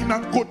tomb in a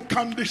good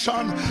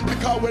condition,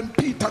 because when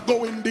Peter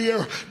go in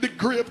there, the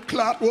grave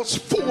cloth was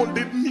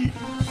folded neat.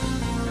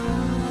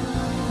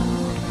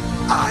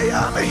 I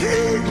am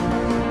he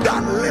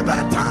that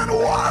liveth and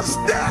was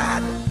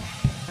dead.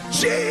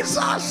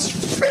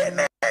 Jesus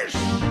finished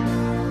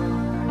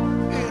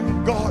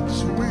in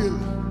God's will.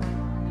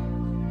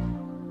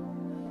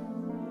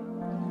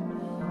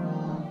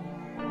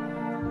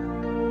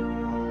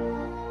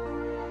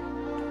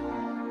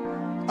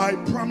 I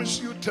promise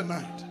you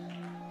tonight,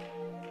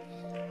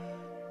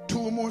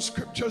 2 more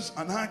scriptures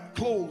and I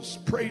close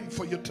praying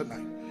for you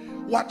tonight.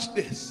 Watch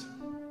this.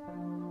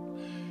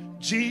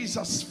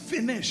 Jesus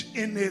finished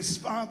in his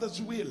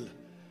Father's will.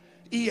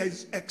 He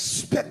is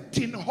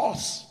expecting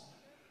us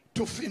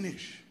to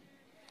finish.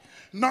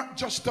 Not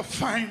just to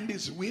find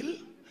his will,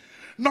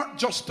 not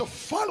just to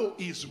follow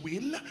his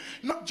will,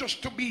 not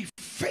just to be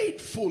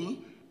faithful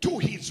to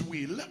his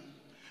will.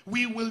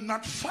 We will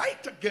not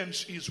fight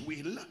against his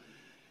will,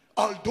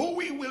 although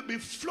we will be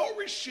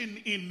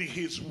flourishing in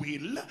his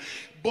will.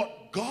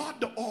 But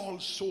God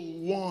also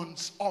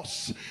wants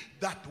us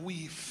that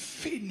we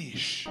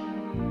finish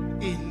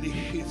in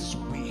his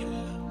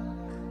will.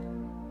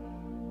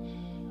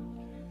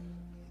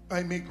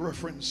 I make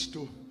reference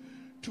to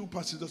 2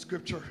 passages of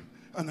scripture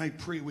and I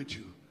pray with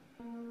you.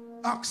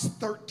 Acts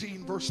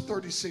 13 verse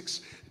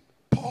 36,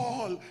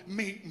 Paul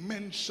made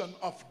mention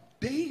of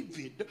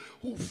David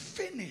who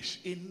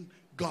finished in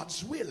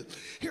God's will.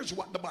 Here's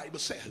what the Bible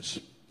says.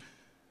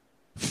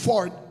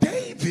 For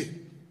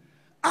David,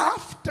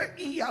 after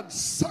he had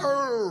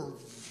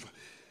served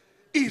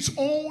his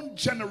own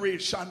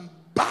generation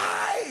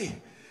by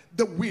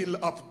the will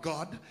of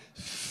God,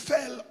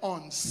 fell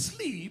on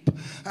sleep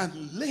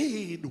and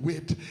laid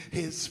with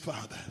his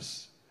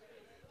fathers.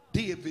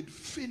 David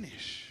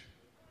finished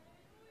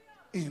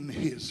in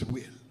his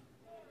will.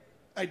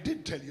 I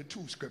did tell you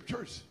 2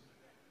 scriptures.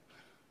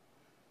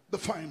 The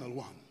final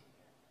one.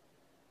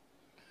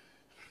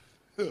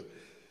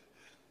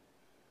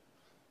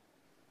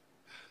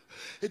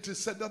 It is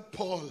said that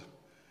Paul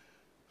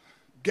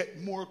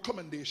get more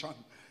commendation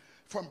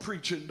from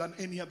preaching than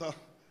any other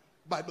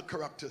Bible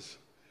characters.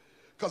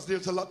 Because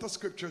there's a lot of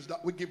scriptures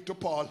that we give to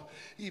Paul,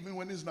 even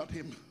when it's not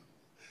him.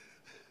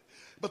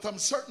 But I'm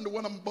certain the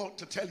one I'm about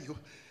to tell you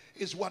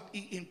is what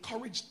he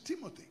encouraged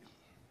Timothy.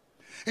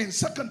 In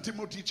 2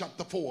 Timothy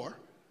chapter 4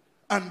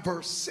 and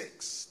verse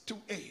 6 to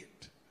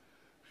 8,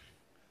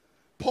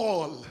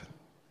 Paul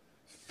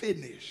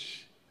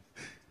finished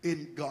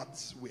in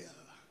God's will.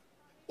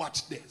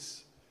 Watch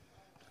this.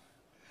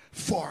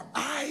 For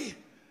I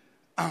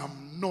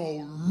am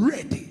now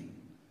ready.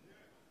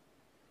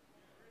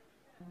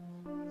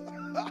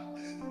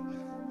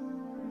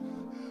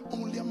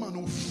 Only a man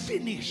who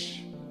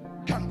finish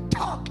can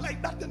talk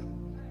like that.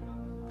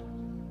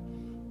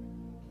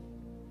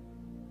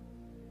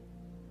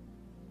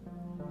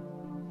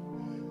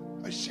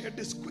 I shared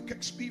this quick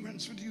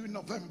experience with you in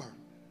November.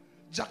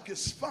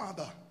 Jackie's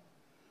father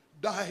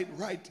died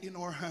right in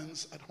our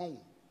hands at home.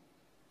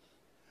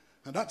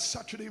 And that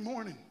Saturday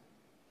morning,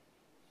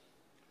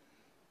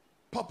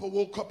 Papa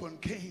woke up and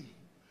came,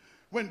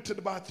 went to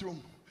the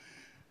bathroom,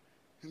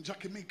 and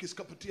Jackie make his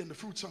cup of tea and the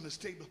fruits on his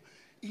table.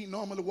 He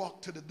normally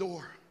walked to the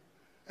door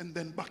and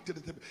then back to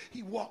the table.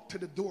 He walked to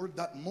the door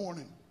that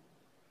morning.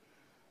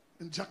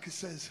 And Jackie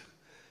says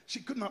she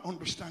could not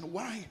understand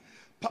why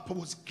Papa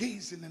was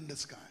gazing in the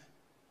sky.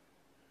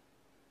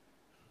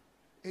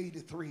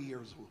 83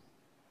 years old,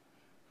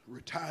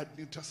 retired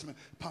New Testament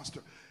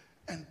pastor.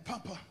 And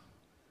Papa,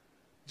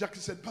 Jackie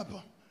said,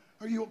 Papa,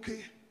 are you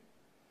okay?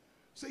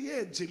 I said,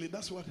 yeah, Jilly,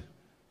 that's what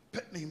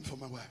pet name for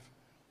my wife.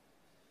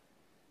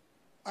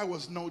 I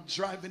was now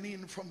driving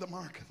in from the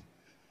market.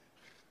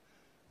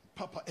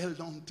 Papa held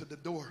on to the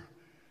door.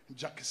 And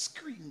Jackie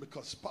screamed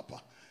because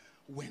Papa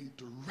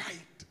went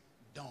right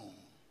down.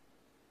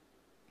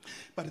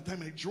 By the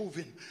time I drove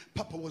in,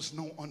 Papa was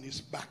now on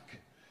his back,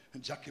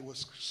 and Jackie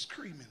was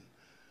screaming.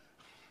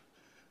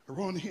 I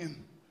run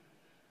in,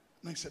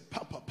 and I said,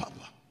 Papa,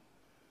 Papa.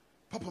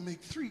 Papa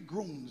made 3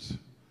 groans,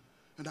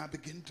 and I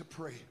began to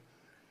pray.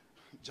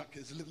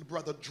 Jackie's little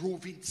brother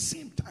drove in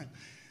same time,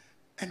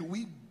 and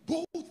we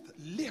both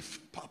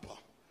lift Papa,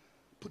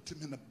 put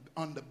him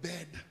on the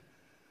bed.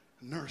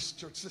 Nurse,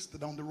 church sister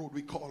down the road,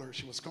 we call her,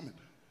 she was coming.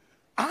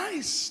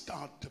 I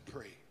start to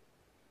pray.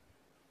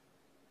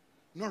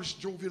 Nurse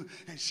drove in,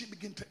 and she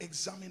began to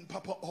examine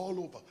Papa all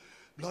over.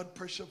 Blood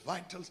pressure,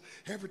 vitals,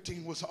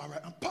 everything was all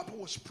right. And Papa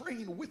was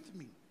praying with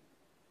me.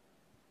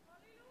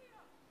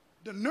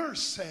 The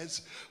nurse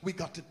says, we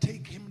got to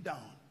take him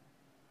down.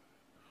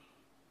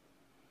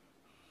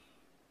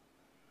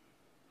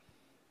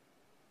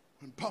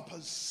 When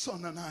Papa's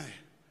son and I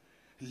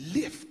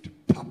lift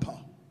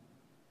Papa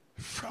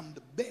from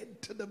the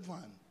bed to the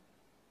van,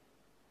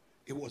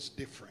 it was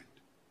different.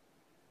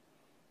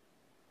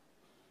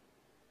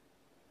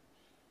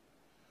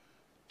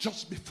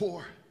 Just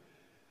before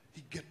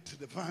he get to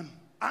the van,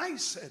 I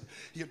said,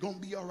 you're going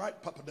to be all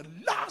right, Papa. The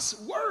last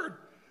word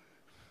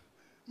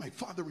my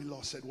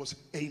father-in-law said was,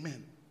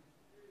 amen.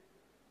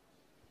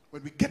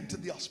 When we get to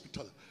the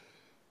hospital,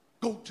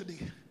 go to the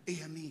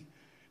A&E,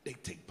 they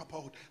take Papa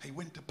out. I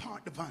went to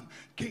park the van,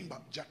 came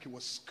back, Jackie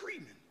was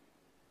screaming.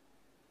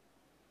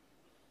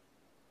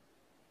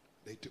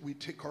 We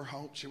take her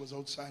out, she was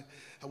outside.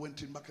 I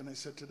went in back and I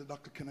said to the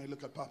doctor, can I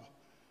look at Papa?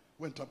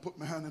 Went and put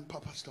my hand in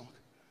Papa's stomach.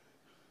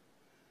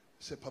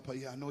 I said, Papa,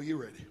 yeah, I know you're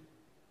ready.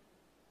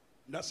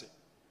 That's it.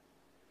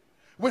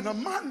 When a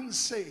man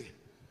say,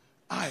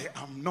 I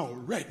am now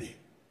ready,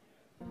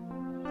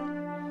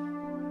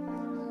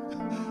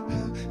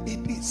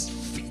 it is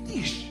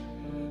finished.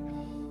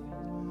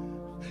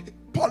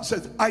 Paul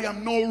says, I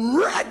am now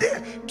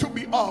ready to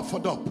be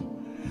offered up.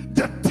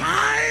 The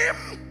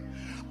time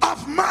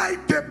of my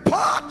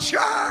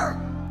departure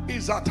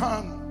is at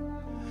hand.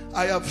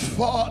 I have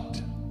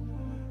fought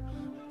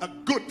a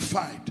good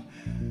fight.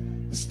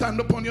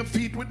 Stand up on your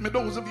feet with me,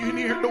 those of you in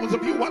here, those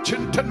of you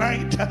watching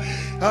tonight.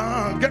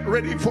 Get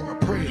ready for a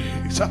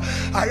praise.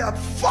 I have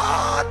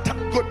fought a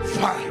good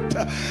fight.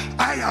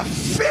 I have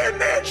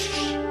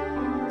finished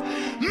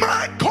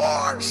my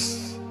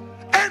course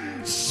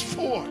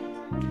henceforth.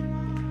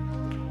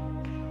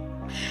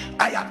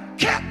 I have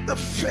kept the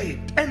faith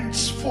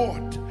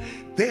henceforth.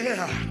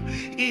 There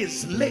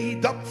is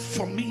laid up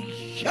for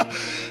me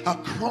a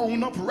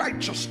crown of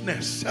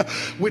righteousness,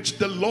 which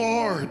the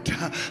Lord,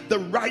 the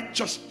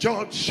righteous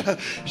judge,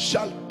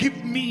 shall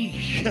give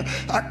me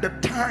at the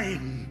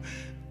time,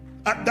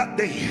 at that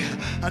day,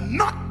 and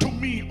not to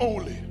me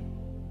only,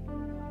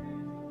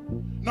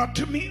 not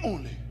to me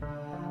only,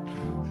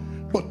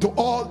 but to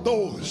all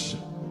those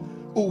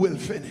who will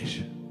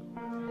finish,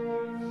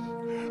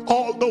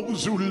 all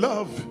those who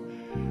love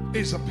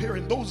is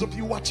appearing. Those of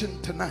you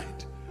watching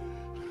tonight,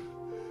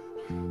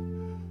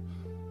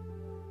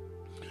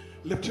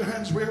 lift your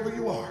hands wherever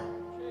you are.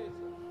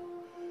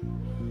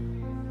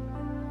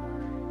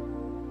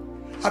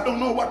 I don't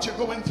know what you're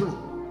going through,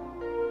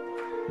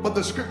 but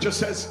the scripture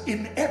says,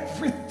 in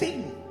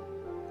everything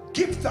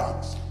give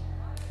thanks,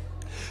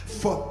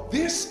 for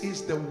this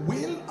is the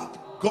will of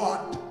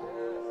God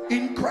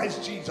in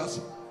Christ Jesus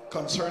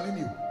concerning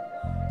you.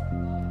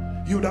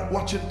 You that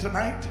watching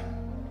tonight,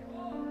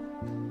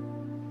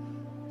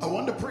 I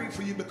want to pray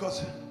for you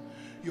because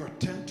you're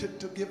tempted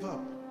to give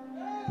up.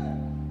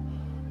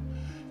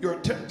 You're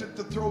tempted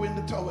to throw in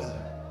the towel.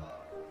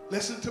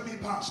 Listen to me,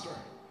 pastor.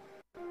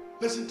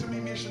 Listen to me,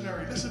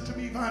 missionary. Listen to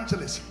me,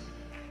 evangelist.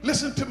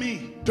 Listen to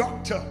me,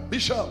 doctor,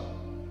 bishop.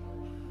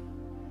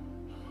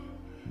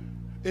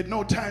 It's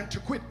no time to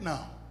quit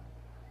now.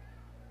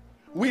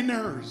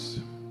 Winners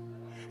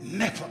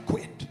never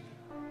quit.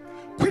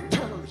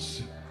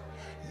 Quitters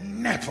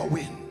never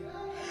win.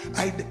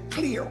 I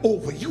declare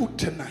over you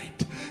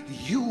tonight,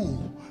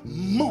 you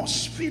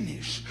must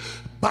finish.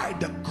 By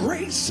the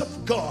grace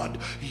of God,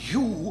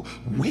 you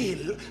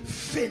will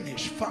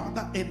finish.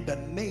 Father, in the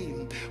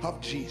name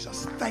of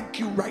Jesus, thank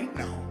you right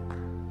now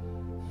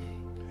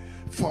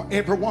for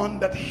everyone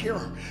that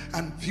hear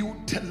and view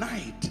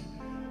tonight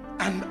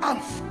and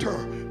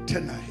after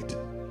tonight.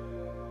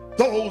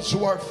 Those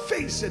who are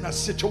facing a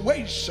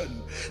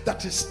situation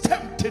that is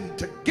tempting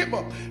to give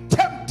up,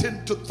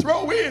 tempting to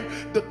throw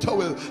in the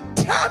towel,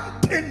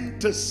 tempting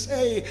to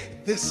say,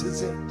 this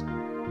is it.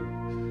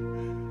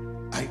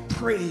 I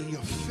pray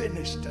you're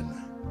finished tonight.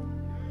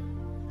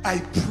 I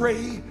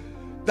pray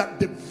that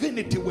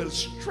divinity will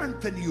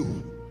strengthen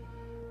you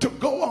to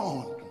go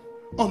on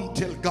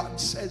until God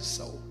says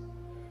so.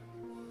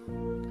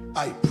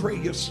 I pray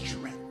your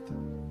strength.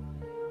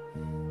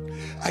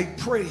 I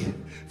pray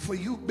for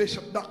you,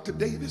 Bishop Dr.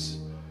 Davis,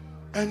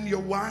 and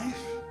your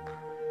wife,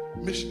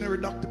 Missionary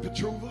Dr.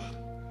 Petrova,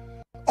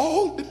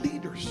 all the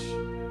leaders,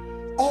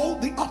 all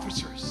the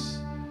officers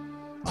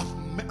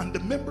and the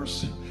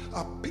members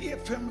of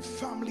PFM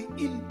Family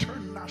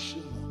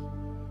International.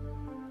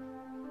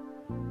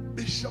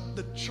 Bishop finish up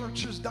the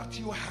churches that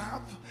you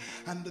have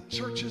and the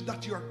churches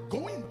that you are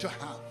going to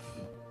have.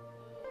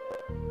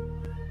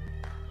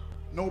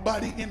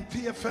 Nobody in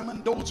PFM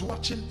and those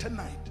watching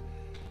tonight,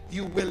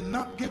 you will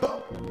not give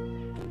up.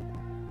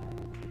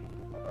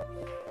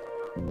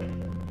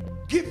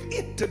 Give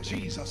it to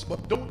Jesus,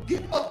 but don't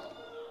give up.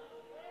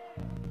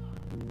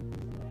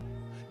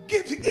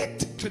 Give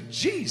it to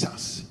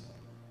Jesus,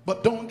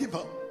 but don't give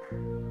up.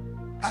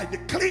 I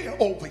declare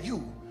over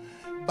you,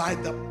 by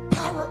the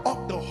power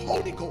of the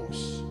Holy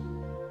Ghost,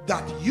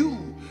 that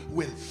you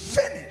will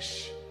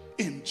finish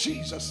in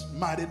Jesus'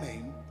 mighty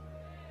name.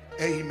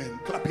 Amen.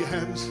 Clap your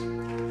hands.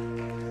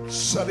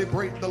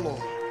 Celebrate the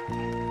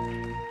Lord.